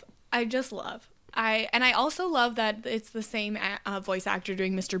 I just love. I also love that it's the same voice actor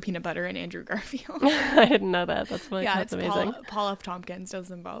doing Mr. Peanut Butter and Andrew Garfield. I didn't know that. That's it's amazing. Paul F. Tompkins does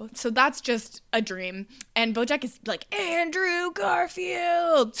them both. So that's just a dream. And Bojack is like, Andrew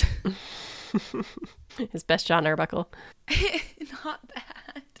Garfield. His best John Arbuckle. Not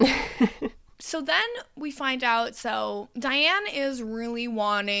that. So then we find out, Diane is really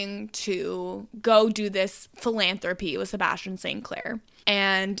wanting to go do this philanthropy with Sebastian St. Clair.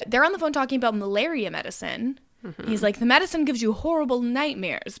 And they're on the phone talking about malaria medicine. He's like, the medicine gives you horrible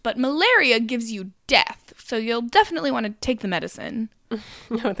nightmares, but malaria gives you death. So you'll definitely want to take the medicine.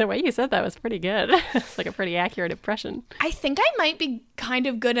 No, the way you said that was pretty good. It's like a pretty accurate impression. I think I might be kind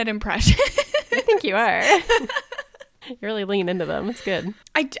of good at impressions. I think you are. You really lean into them. It's good.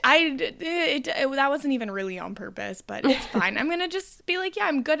 That wasn't even really on purpose, but it's fine. I'm going to just be like, yeah,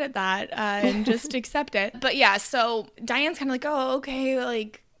 I'm good at that and just accept it. But yeah, so Diane's kind of like, oh, okay,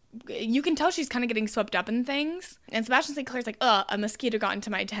 like, you can tell she's kind of getting swept up in things. And Sebastian St. Clair's like, a mosquito got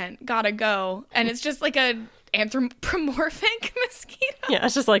into my tent. Gotta go. And it's just like a anthropomorphic mosquito. Yeah,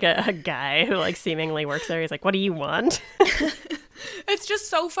 it's just like a guy who like seemingly works there. He's like, what do you want? It's just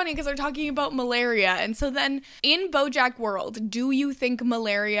so funny because they're talking about malaria. And so then in BoJack World, do you think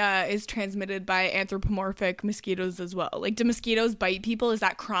malaria is transmitted by anthropomorphic mosquitoes as well? Like, do mosquitoes bite people? Is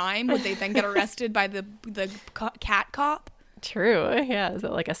that crime? Would they then get arrested by the cat cop? True. Yeah. Is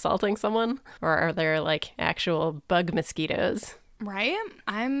it like assaulting someone? Or are there like actual bug mosquitoes? Right?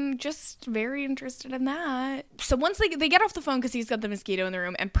 I'm just very interested in that. So once they get off the phone because he's got the mosquito in the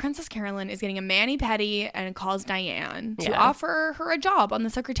room, and Princess Carolyn is getting a mani-pedi and calls Diane to offer her a job on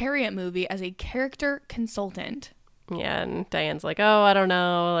the Secretariat movie as a character consultant. Yeah, and Diane's like, oh, I don't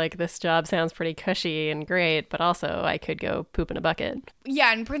know, like, this job sounds pretty cushy and great, but also I could go poop in a bucket.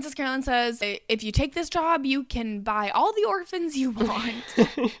 Yeah, and Princess Carolyn says, if you take this job, you can buy all the orphans you want.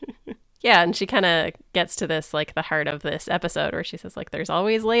 Yeah, and she kind of gets to this, like, the heart of this episode where she says, like, there's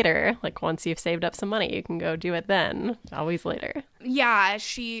always later. Like, once you've saved up some money, you can go do it then. Always later. Yeah,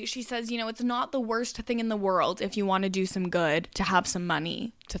 she says, it's not the worst thing in the world if you want to do some good to have some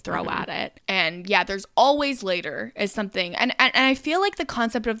money to throw at it. And yeah, there's always later is something. And I feel like the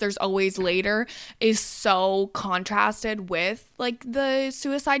concept of there's always later is so contrasted with, like, the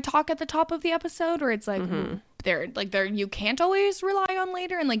suicide talk at the top of the episode where it's like... There you can't always rely on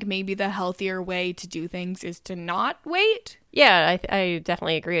later, and like maybe the healthier way to do things is to not wait. Yeah, I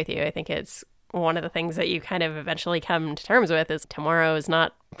definitely agree with you. I think it's one of the things that you kind of eventually come to terms with is tomorrow is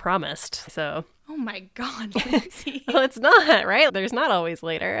not promised. So oh my God, Lindsay. Well, it's not, right? There's not always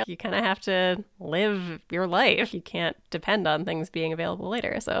later. You kind of have to live your life. You can't depend on things being available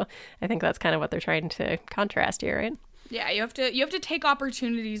later. So I think that's kind of what they're trying to contrast here, right? Yeah, you have to take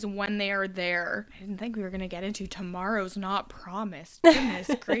opportunities when they are there. I didn't think we were gonna get into tomorrow's not promised. Goodness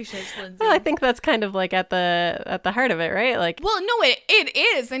gracious, Lindsay. Well, I think that's kind of like at the heart of it, right? Like, well, no, it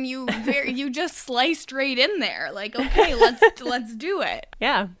is, and you just sliced right in there. Like, okay, let's do it.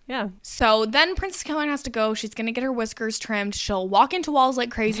 yeah. So then Princess Caroline has to go. She's gonna get her whiskers trimmed. She'll walk into walls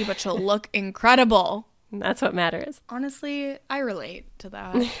like crazy, but she'll look incredible. That's what matters. Honestly, I relate to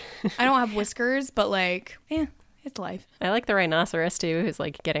that. I don't have whiskers, but like, it's life. I like the rhinoceros too, who's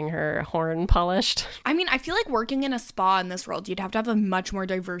like getting her horn polished. I mean, I feel like working in a spa in this world, you'd have to have a much more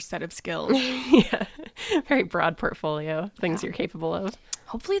diverse set of skills. Yeah. Very broad portfolio of things you're capable of.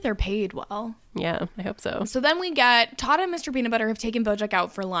 Hopefully they're paid well. Yeah, I hope so. So then we get Todd and Mr. Peanut Butter have taken Bojack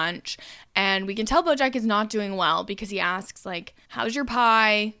out for lunch, and we can tell Bojack is not doing well because he asks, like, how's your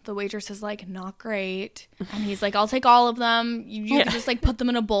pie? The waitress is like, not great. And he's like, I'll take all of them. You can just like put them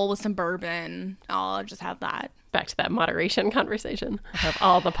in a bowl with some bourbon. I'll just have that. Back to that moderation conversation. I have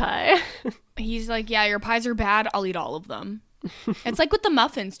all the pie. He's like, yeah, your pies are bad. I'll eat all of them. It's like with the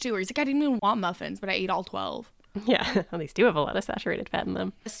muffins too, where he's like, I didn't even want muffins, but I ate all 12. Yeah, well, these do have a lot of saturated fat in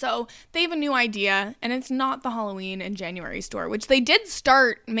them. So they have a new idea, and it's not the Halloween in January store, which they did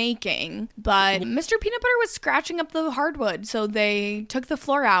start making, but Mr. Peanut Butter was scratching up the hardwood, so they took the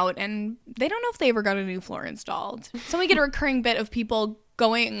floor out, and they don't know if they ever got a new floor installed. So we get a recurring bit of people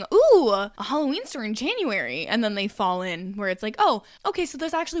going, ooh, a Halloween store in January, and then they fall in where it's like, oh, okay, so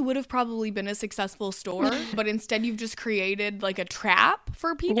this actually would have probably been a successful store, but instead you've just created like a trap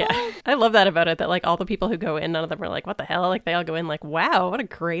for people. Yeah, I love that about it, that like all the people who go in, none of them are like, what the hell? Like they all go in like, wow, what a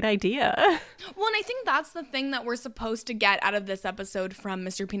great idea. Well, and I think that's the thing that we're supposed to get out of this episode from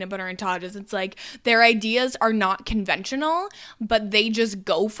Mr. Peanut Butter and Todd is it's like their ideas are not conventional, but they just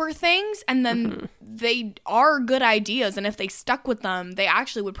go for things, and then they are good ideas, and if they stuck with them, they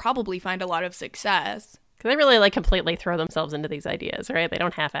actually would probably find a lot of success. Because they really like completely throw themselves into these ideas, right? They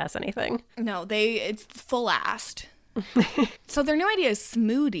don't half-ass anything. No, it's full-assed. So their new idea is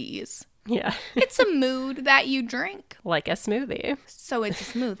smoothies. Yeah. It's a mood that you drink. Like a smoothie. So it's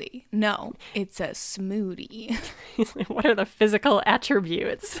a smoothie. No, it's a smoothie. What are the physical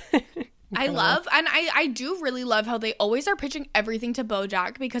attributes? I love, and I do really love how they always are pitching everything to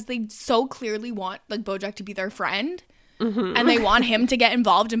Bojack because they so clearly want like Bojack to be their friend. And they want him to get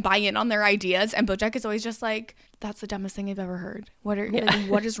involved and buy in on their ideas. And Bojack is always just like, that's the dumbest thing I've ever heard. What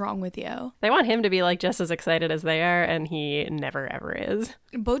is wrong with you? They want him to be like just as excited as they are, and he never ever is.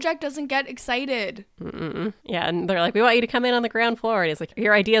 Bojack doesn't get excited. Yeah, and they're like, we want you to come in on the ground floor. And he's like,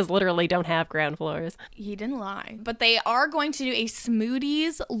 your ideas literally don't have ground floors. He didn't lie. But they are going to do a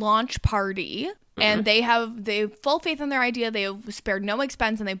smoothies launch party. And they have full faith in their idea. They have spared no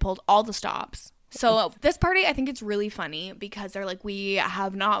expense, and they pulled all the stops. So this party, I think it's really funny because they're like, we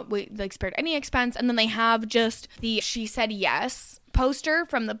have not spared any expense. And then they have just the she said yes poster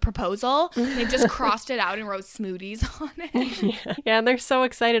from the proposal. They just crossed it out and wrote smoothies on it. Yeah, and they're so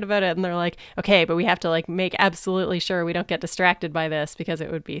excited about it. And they're like, okay, but we have to like make absolutely sure we don't get distracted by this because it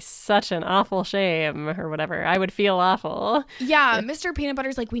would be such an awful shame or whatever. I would feel awful. Yeah, Mr. Peanut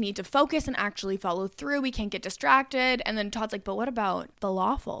Butter's like, we need to focus and actually follow through. We can't get distracted. And then Todd's like, but what about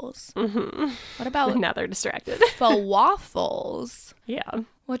falafels? What about now they're distracted. falafels? Yeah.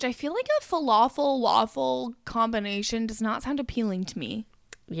 Which I feel like a falafel waffle combination does not sound appealing to me.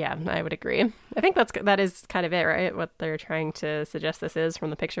 Yeah, I would agree. I think that is kind of it, right? What they're trying to suggest this is from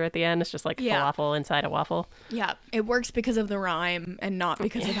the picture at the end. It's just like falafel inside a waffle. Yeah, it works because of the rhyme and not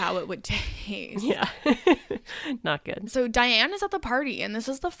because of how it would taste. Yeah, not good. So Diane is at the party, and this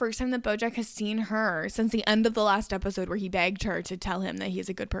is the first time that Bojack has seen her since the end of the last episode where he begged her to tell him that he's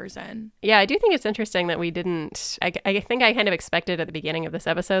a good person. Yeah, I do think it's interesting that we didn't... I think I kind of expected at the beginning of this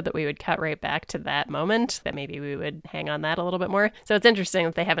episode that we would cut right back to that moment, that maybe we would hang on that a little bit more. So it's interesting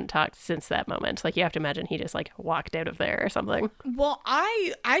that they haven't talked since that moment. Like, you have to imagine he just like walked out of there or something. Well,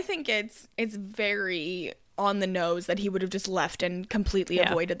 I think it's very on the nose that he would have just left and completely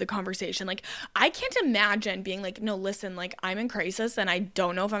avoided the conversation. Like, I can't imagine being like, no, listen, like, I'm in crisis and I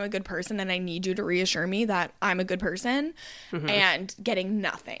don't know if I'm a good person and I need you to reassure me that I'm a good person, and getting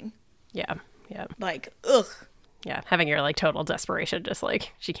nothing. Yeah. Like, ugh. Yeah, having your like total desperation, just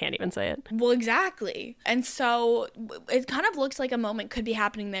like she can't even say it. Well, exactly. And so it kind of looks like a moment could be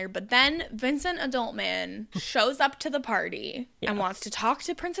happening there. But then Vincent Adultman shows up to the party and wants to talk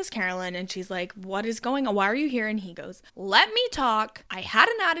to Princess Carolyn. And she's like, what is going on? Why are you here? And he goes, let me talk. I had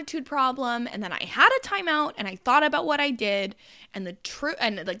an attitude problem, and then I had a timeout, and I thought about what I did. And the truth,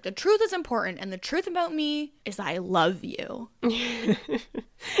 and like the truth is important. And the truth about me is I love you.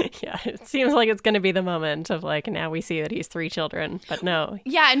 Yeah, it seems like it's going to be the moment of like, now we see that he's 3 children, but no.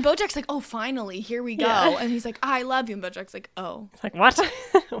 Yeah, and Bojack's like, oh, finally, here we go. Yeah. And he's like, I love you. And Bojack's like, oh. It's like, what?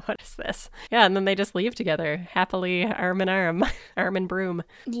 What is this? Yeah, and then they just leave together, happily arm in arm, arm in broom.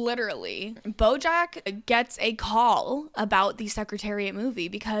 Literally. Bojack gets a call about the Secretariat movie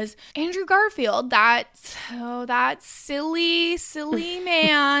because Andrew Garfield, that silly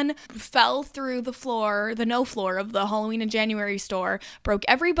man, fell through the no floor of the Halloween in January store, broke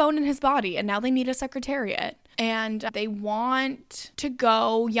every bone in his body, and now they need a Secretariat. And they want to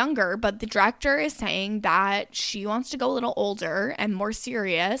go younger, but the director is saying that she wants to go a little older and more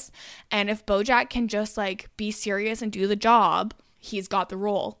serious. And if Bojack can just like be serious and do the job, he's got the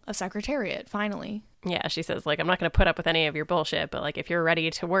role of Secretariat, finally. Yeah, she says, like, I'm not going to put up with any of your bullshit, but like, if you're ready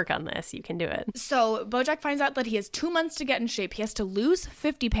to work on this, you can do it. So Bojack finds out that he has 2 months to get in shape. He has to lose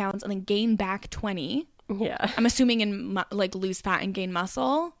 50 pounds and then gain back 20. Yeah. I'm assuming in like lose fat and gain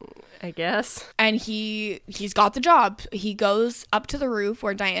muscle. I guess. And he's got the job. He goes up to the roof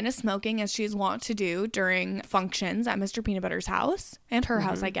where Diane is smoking, as she's wont to do during functions at Mr. Peanut Butter's house and her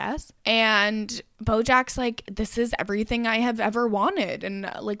house, I guess. And Bojack's like, this is everything I have ever wanted. And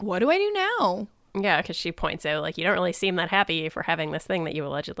like, what do I do now? Yeah, because she points out, like, you don't really seem that happy for having this thing that you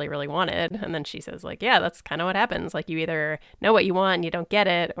allegedly really wanted. And then she says, like, yeah, that's kind of what happens. Like, you either know what you want and you don't get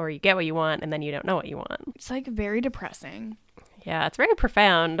it, or you get what you want and then you don't know what you want. It's, like, very depressing. Yeah, it's very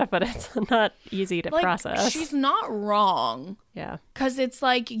profound, but it's not easy to process. She's not wrong. Yeah. Because it's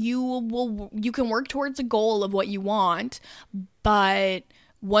like you can work towards a goal of what you want, but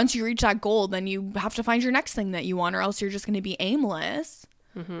once you reach that goal, then you have to find your next thing that you want, or else you're just going to be aimless.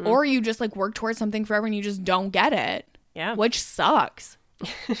 Mm-hmm. Or you just like work towards something forever and you just don't get it. Yeah. Which sucks.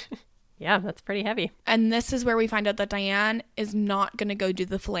 Yeah, that's pretty heavy. And this is where we find out that Diane is not going to go do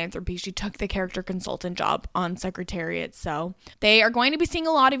the philanthropy. She took the character consultant job on Secretariat. So they are going to be seeing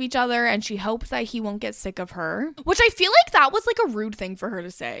a lot of each other, and she hopes that he won't get sick of her. Which I feel like that was like a rude thing for her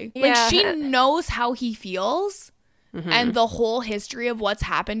to say. Yeah. Like, she knows how he feels and the whole history of what's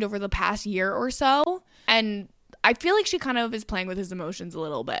happened over the past year or so. And I feel like she kind of is playing with his emotions a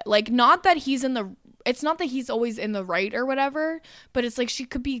little bit. Like, not that it's not that he's always in the right or whatever, but it's like she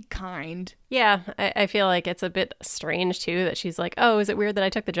could be kind. Yeah, I feel like it's a bit strange, too, that she's like, oh, is it weird that I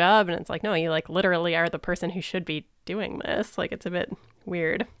took the job? And it's like, no, you like literally are the person who should be doing this. Like, it's a bit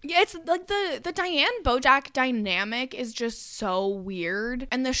weird. Yeah, it's like the Diane Bojack dynamic is just so weird.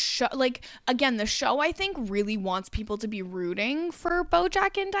 And the show, like, again, the show I think really wants people to be rooting for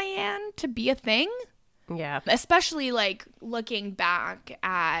Bojack and Diane to be a thing. Yeah. Especially, like, looking back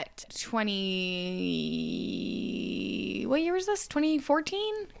at what year was this?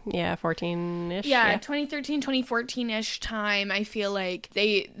 2014? Yeah, 14-ish. Yeah, 2013, 2014-ish time. I feel like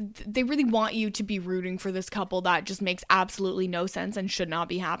they really want you to be rooting for this couple that just makes absolutely no sense and should not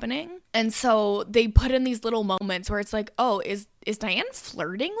be happening. And so they put in these little moments where it's like, oh, is Diane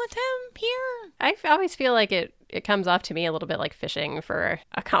flirting with him here? I always feel like it comes off to me a little bit like fishing for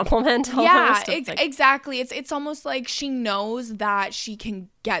a compliment. Almost. Yeah, like, exactly. It's almost like she knows that she can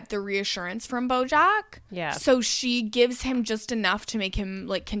get the reassurance from Bojack. Yeah. So she gives him just enough to make him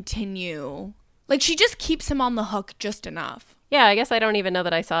like continue. Like, she just keeps him on the hook just enough. Yeah, I guess I don't even know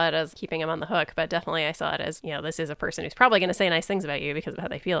that I saw it as keeping him on the hook, but definitely I saw it as, you know, this is a person who's probably going to say nice things about you because of how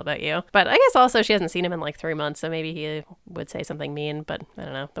they feel about you. But I guess also she hasn't seen him in like 3 months, so maybe he would say something mean, but I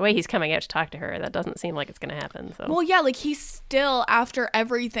don't know. The way he's coming out to talk to her, that doesn't seem like it's going to happen. So. Well, yeah, like he's still, after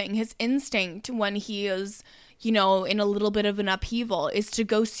everything, his instinct when he is, you know, in a little bit of an upheaval is to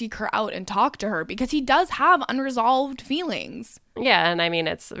go seek her out and talk to her because he does have unresolved feelings. Yeah, and I mean,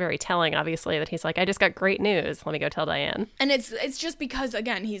 it's very telling, obviously, that he's like, I just got great news. Let me go tell Diane. And it's just because,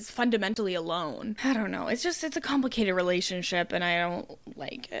 again, he's fundamentally alone. I don't know. It's a complicated relationship, and I don't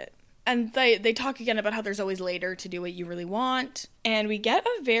like it. And they talk again about how there's always later to do what you really want. And we get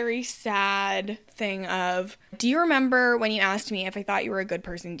a very sad thing of, do you remember when you asked me if I thought you were a good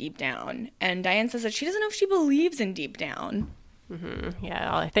person deep down? And Diane says that she doesn't know if she believes in deep down. Mm-hmm.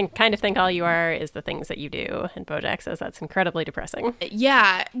 Yeah, I kind of think all you are is the things that you do. And Bojack says that's incredibly depressing.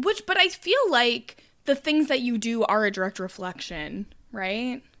 Yeah, but I feel like the things that you do are a direct reflection,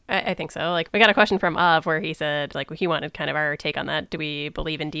 right? I think so. Like, we got a question from Av where he said, like, he wanted kind of our take on that. Do we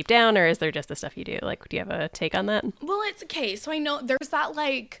believe in deep down, or is there just the stuff you do? Like, do you have a take on that? Well, it's okay. So I know there's that,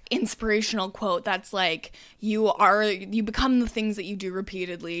 like, inspirational quote that's like, you become the things that you do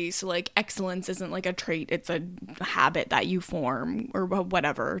repeatedly. So, like, excellence isn't like a trait, it's a habit that you form, or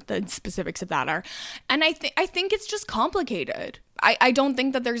whatever the specifics of that are. And I think it's just complicated. I don't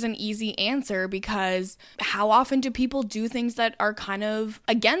think that there's an easy answer, because how often do people do things that are kind of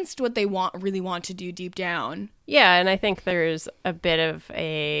against what they really want to do deep down? Yeah, and I think there's a bit of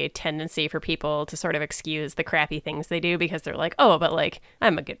a tendency for people to sort of excuse the crappy things they do because they're like, oh, but like,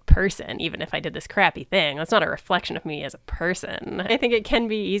 I'm a good person, even if I did this crappy thing. That's not a reflection of me as a person. I think it can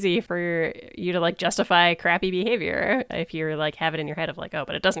be easy for you to like justify crappy behavior if you're like have it in your head of like, oh,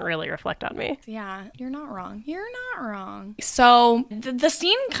 but it doesn't really reflect on me. Yeah, you're not wrong. You're not wrong. So the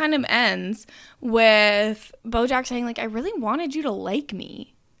scene kind of ends with Bojack saying like, I really wanted you to like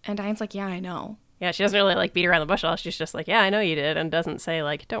me. And Diane's like, yeah, I know. Yeah, she doesn't really like beat around the bush at all. She's just like, yeah, I know you did, and doesn't say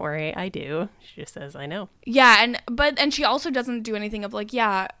like, don't worry, I do. She just says, I know. Yeah, and she also doesn't do anything of like,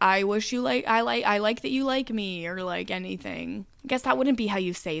 yeah, I wish you I like that you like me or like anything. I guess that wouldn't be how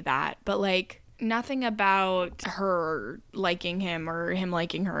you say that, but like nothing about her liking him or him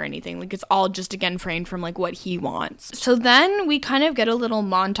liking her or anything. Like it's all just again framed from like what he wants. So then we kind of get a little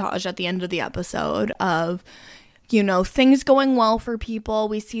montage at the end of the episode of, you know, things going well for people.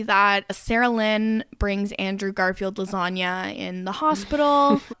 We see that Sarah Lynn brings Andrew Garfield lasagna in the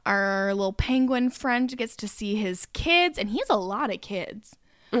hospital. Our little penguin friend gets to see his kids, and he has a lot of kids.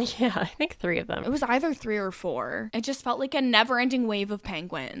 Yeah, I think 3 of them. It was either 3 or 4. It just felt like a never-ending wave of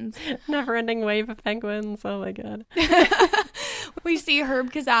penguins. Never-ending wave of penguins. Oh my god. We see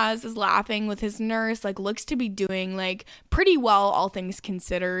Herb Kazaz is laughing with his nurse, like looks to be doing like pretty well, all things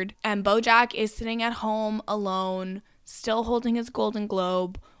considered. And Bojack is sitting at home alone, still holding his Golden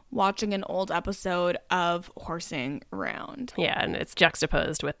Globe, watching an old episode of Horsing Around. Yeah, and it's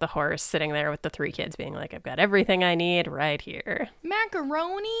juxtaposed with the horse sitting there with the 3 kids being like, I've got everything I need right here.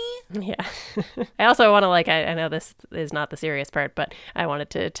 Macaroni? Yeah. I also want to like, I know this is not the serious part, but I wanted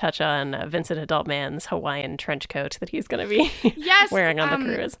to touch on Vincent Adultman's Hawaiian trench coat that he's going to be wearing on the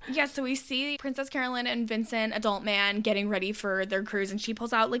cruise. Yeah, so we see Princess Carolyn and Vincent Adultman getting ready for their cruise, and she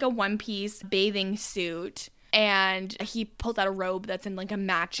pulls out like a one-piece bathing suit. And he pulls out a robe that's in like a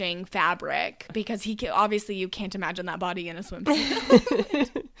matching fabric because obviously you can't imagine that body in a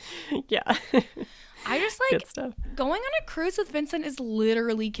swimsuit. Yeah. I just like good stuff. Going on a cruise with Vincent is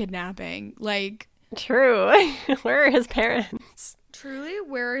literally kidnapping. Like, true. Where are his parents? Truly,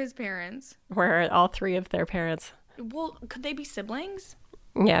 where are his parents? Where are all 3 of their parents? Well, could they be siblings?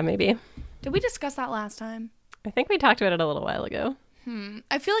 Yeah, maybe. Did we discuss that last time? I think we talked about it a little while ago.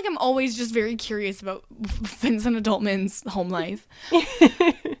 I feel like I'm always just very curious about Vincent Adultman's home life.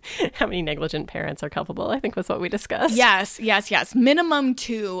 How many negligent parents are culpable, I think was what we discussed. Yes. Minimum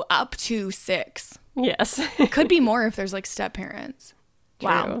 2, up to 6. Yes. Could be more if there's like step parents. True.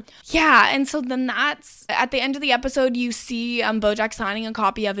 Wow. Yeah, and so then that's at the end of the episode, you see Bojack signing a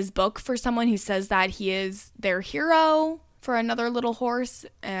copy of his book for someone who says that he is their hero for another little horse,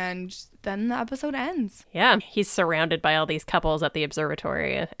 and then the episode ends. Yeah, he's surrounded by all these couples at the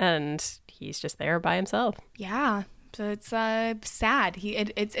observatory, and he's just there by himself. Yeah, so it's sad.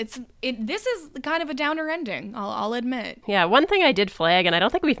 This is kind of a downer ending. I'll admit. Yeah, one thing I did flag, and I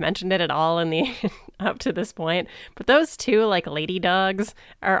don't think we've mentioned it at all in the up to this point, but those 2 like lady dogs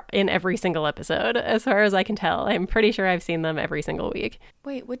are in every single episode, as far as I can tell. I'm pretty sure I've seen them every single week.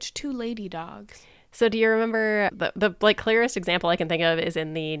 Wait, which 2 lady dogs? So do you remember the like clearest example I can think of is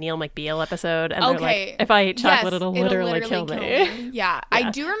in the Neil McBeal episode, and they're like, if I eat chocolate, it'll literally kill me. Yeah, I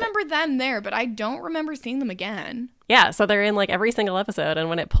do remember them there, but I don't remember seeing them again. Yeah, so they're in like every single episode, and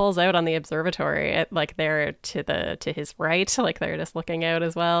when it pulls out on the observatory, like they're to his right, like they're just looking out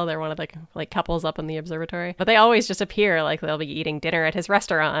as well. They're one of the like couples up in the observatory, but they always just appear, like they'll be eating dinner at his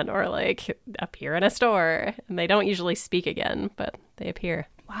restaurant or like appear in a store, and they don't usually speak again, but they appear.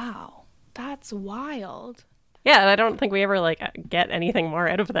 Wow. That's wild. Yeah, and I don't think we ever like get anything more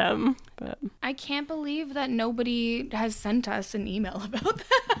out of them. But I can't believe that nobody has sent us an email about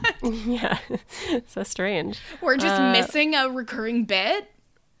that. Yeah, so strange. We're just missing a recurring bit.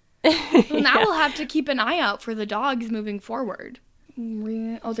 Well, now we'll have to keep an eye out for the dogs moving forward.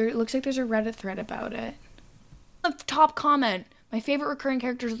 It looks like there's a Reddit thread about it. The top comment. My favorite recurring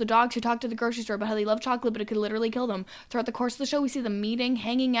characters are the dogs who talk to the grocery store about how they love chocolate, but it could literally kill them. Throughout the course of the show, we see them meeting,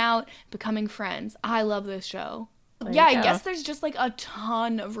 hanging out, becoming friends. I love this show. Yeah, I guess there's just like a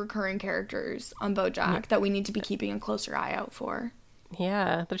ton of recurring characters on BoJack that we need to be keeping a closer eye out for.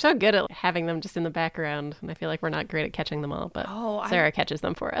 Yeah, they're so good at having them just in the background, and I feel like we're not great at catching them all, but Sarah catches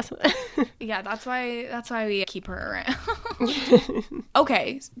them for us. Yeah, that's why we keep her around.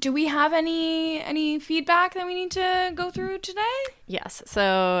 Okay, do we have any feedback that we need to go through today? Yes,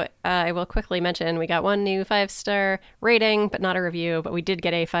 so I will quickly mention we got 1 new 5-star rating, but not a review, but we did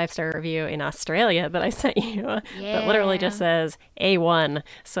get a 5-star review in Australia that I sent you that literally just says A1,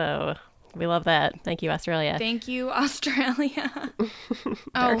 so we love that. Thank you, Australia. Thank you, Australia.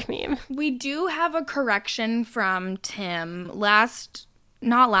 Dark meme. We do have a correction from Tim. Last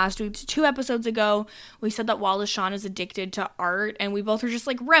not last week, 2 episodes ago, we said that Wallace Shawn is addicted to art, and we both were just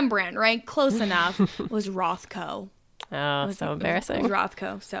like, Rembrandt, right? Close enough. It was Rothko. Oh, so embarrassing. It was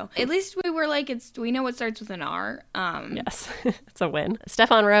Rothko. So at least we were like, we know it starts with an R. Yes, it's a win.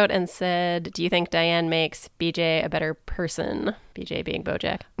 Stefan wrote and said, do you think Diane makes BJ a better person? BJ being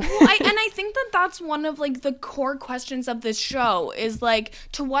Bojack. Well, I think that that's one of like the core questions of this show is like,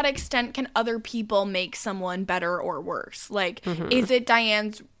 to what extent can other people make someone better or worse? Like, is it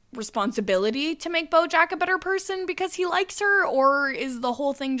Diane's responsibility to make Bojack a better person because he likes her, or is the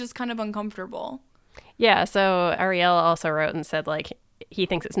whole thing just kind of uncomfortable? Yeah, so Ariel also wrote and said, like, he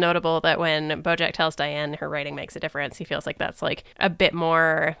thinks it's notable that when Bojack tells Diane her writing makes a difference, he feels like that's, like, a bit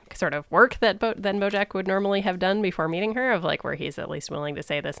more sort of work that than Bojack would normally have done before meeting her, of, like, where he's at least willing to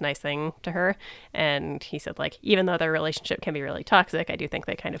say this nice thing to her. And he said, like, even though their relationship can be really toxic, I do think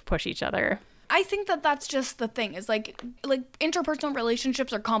they kind of push each other. I think that that's just the thing is like interpersonal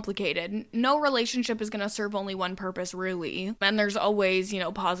relationships are complicated. No relationship is going to serve only one purpose, really. And there's always,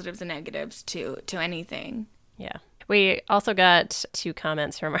 positives and negatives to anything. Yeah. We also got 2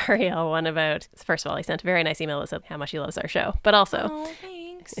 comments from Ariel. One about, first of all, he sent a very nice email that said how much he loves our show, but also,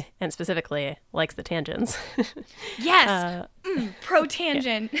 thanks. And specifically, likes the tangents. Yes. Pro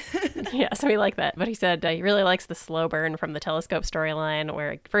tangent. Yeah, so we like that. But he said he really likes the slow burn from the Telescope storyline,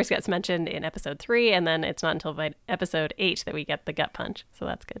 where it first gets mentioned in episode 3, and then it's not until episode 8 that we get the gut punch. So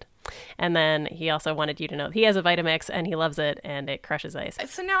that's good. And then he also wanted you to know that he has a Vitamix and he loves it and it crushes ice.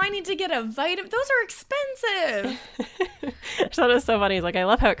 So now I need to get a Vitamix. Those are expensive. I thought it was so funny. He's like, I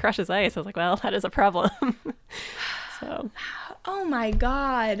love how it crushes ice. I was like, well, that is a problem. So. Oh my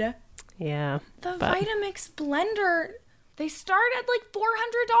God. Yeah. The Vitamix blender, they start at like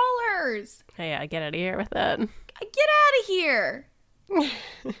 $400. Hey, get out of here with that. Get out of here.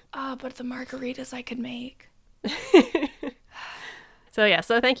 But the margaritas I could make. So yeah,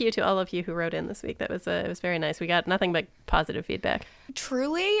 so thank you to all of you who wrote in this week. It was very nice. We got nothing but positive feedback.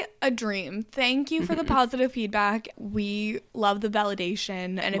 Truly a dream. Thank you for the positive feedback. We love the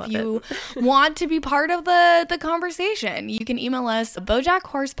validation. And if you want to be part of the conversation, you can email us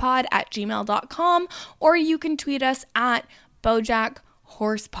bojackhorsepod@gmail.com, or you can tweet us at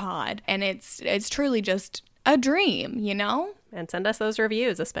bojackhorsepod. And it's truly just a dream, And send us those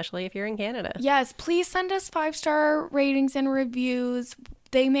reviews, especially if you're in Canada. Yes, please send us 5-star ratings and reviews.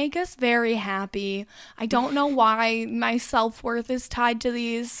 They make us very happy. I don't know why my self-worth is tied to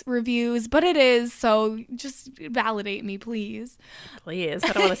these reviews, but it is, so just validate me, please. Please.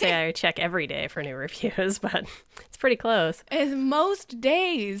 I don't want to say I check every day for new reviews, but it's pretty close. It's most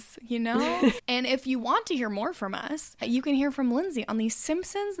days, And if you want to hear more from us, you can hear from Lindsay on the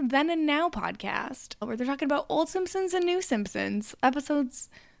Simpsons Then and Now podcast, where they're talking about old Simpsons and new Simpsons. Episodes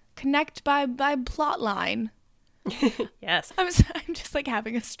connect by plot line. Yes. I'm just like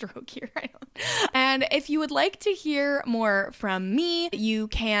having a stroke here. And if you would like to hear more from me, you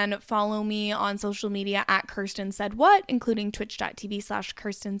can follow me on social media at Kirsten Said What, including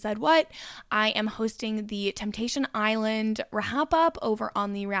twitch.tv/Kirsten Said What. I am hosting the Temptation Island Rahap Up over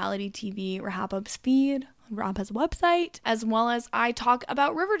on the reality TV Rahap Up's feed. Rob has a website, as well as I talk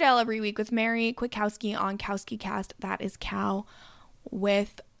about Riverdale every week with Mary Kwiatkowski on Kowski Cast. That is Cow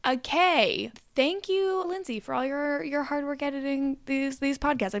with a K. Thank you, Lindsay, for all your hard work editing these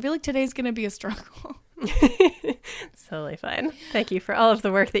podcasts. I feel like today's going to be a struggle. It's totally fine. Thank you for all of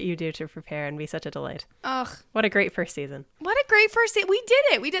the work that you do to prepare and be such a delight. Ugh. What a great first season. What a great first season. We did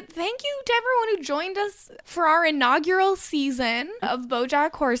it. Thank you to everyone who joined us for our inaugural season of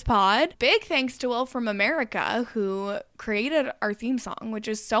BoJack Horsepod. Big thanks to Will from America, who created our theme song, which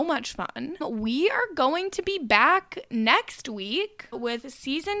is so much fun. We are going to be back next week with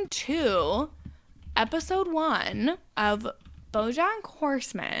season 2, episode 1 of BoJack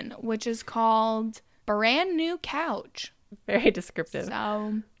Horseman, which is called Brand New Couch. Very descriptive.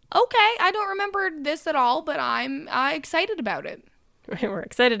 So, okay, I don't remember this at all, but I'm excited about it. We're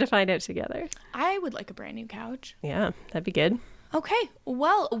excited to find out together. I would like a brand new couch. Yeah, that'd be good. Okay,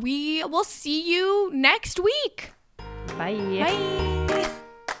 well, we will see you next week. Bye. Bye.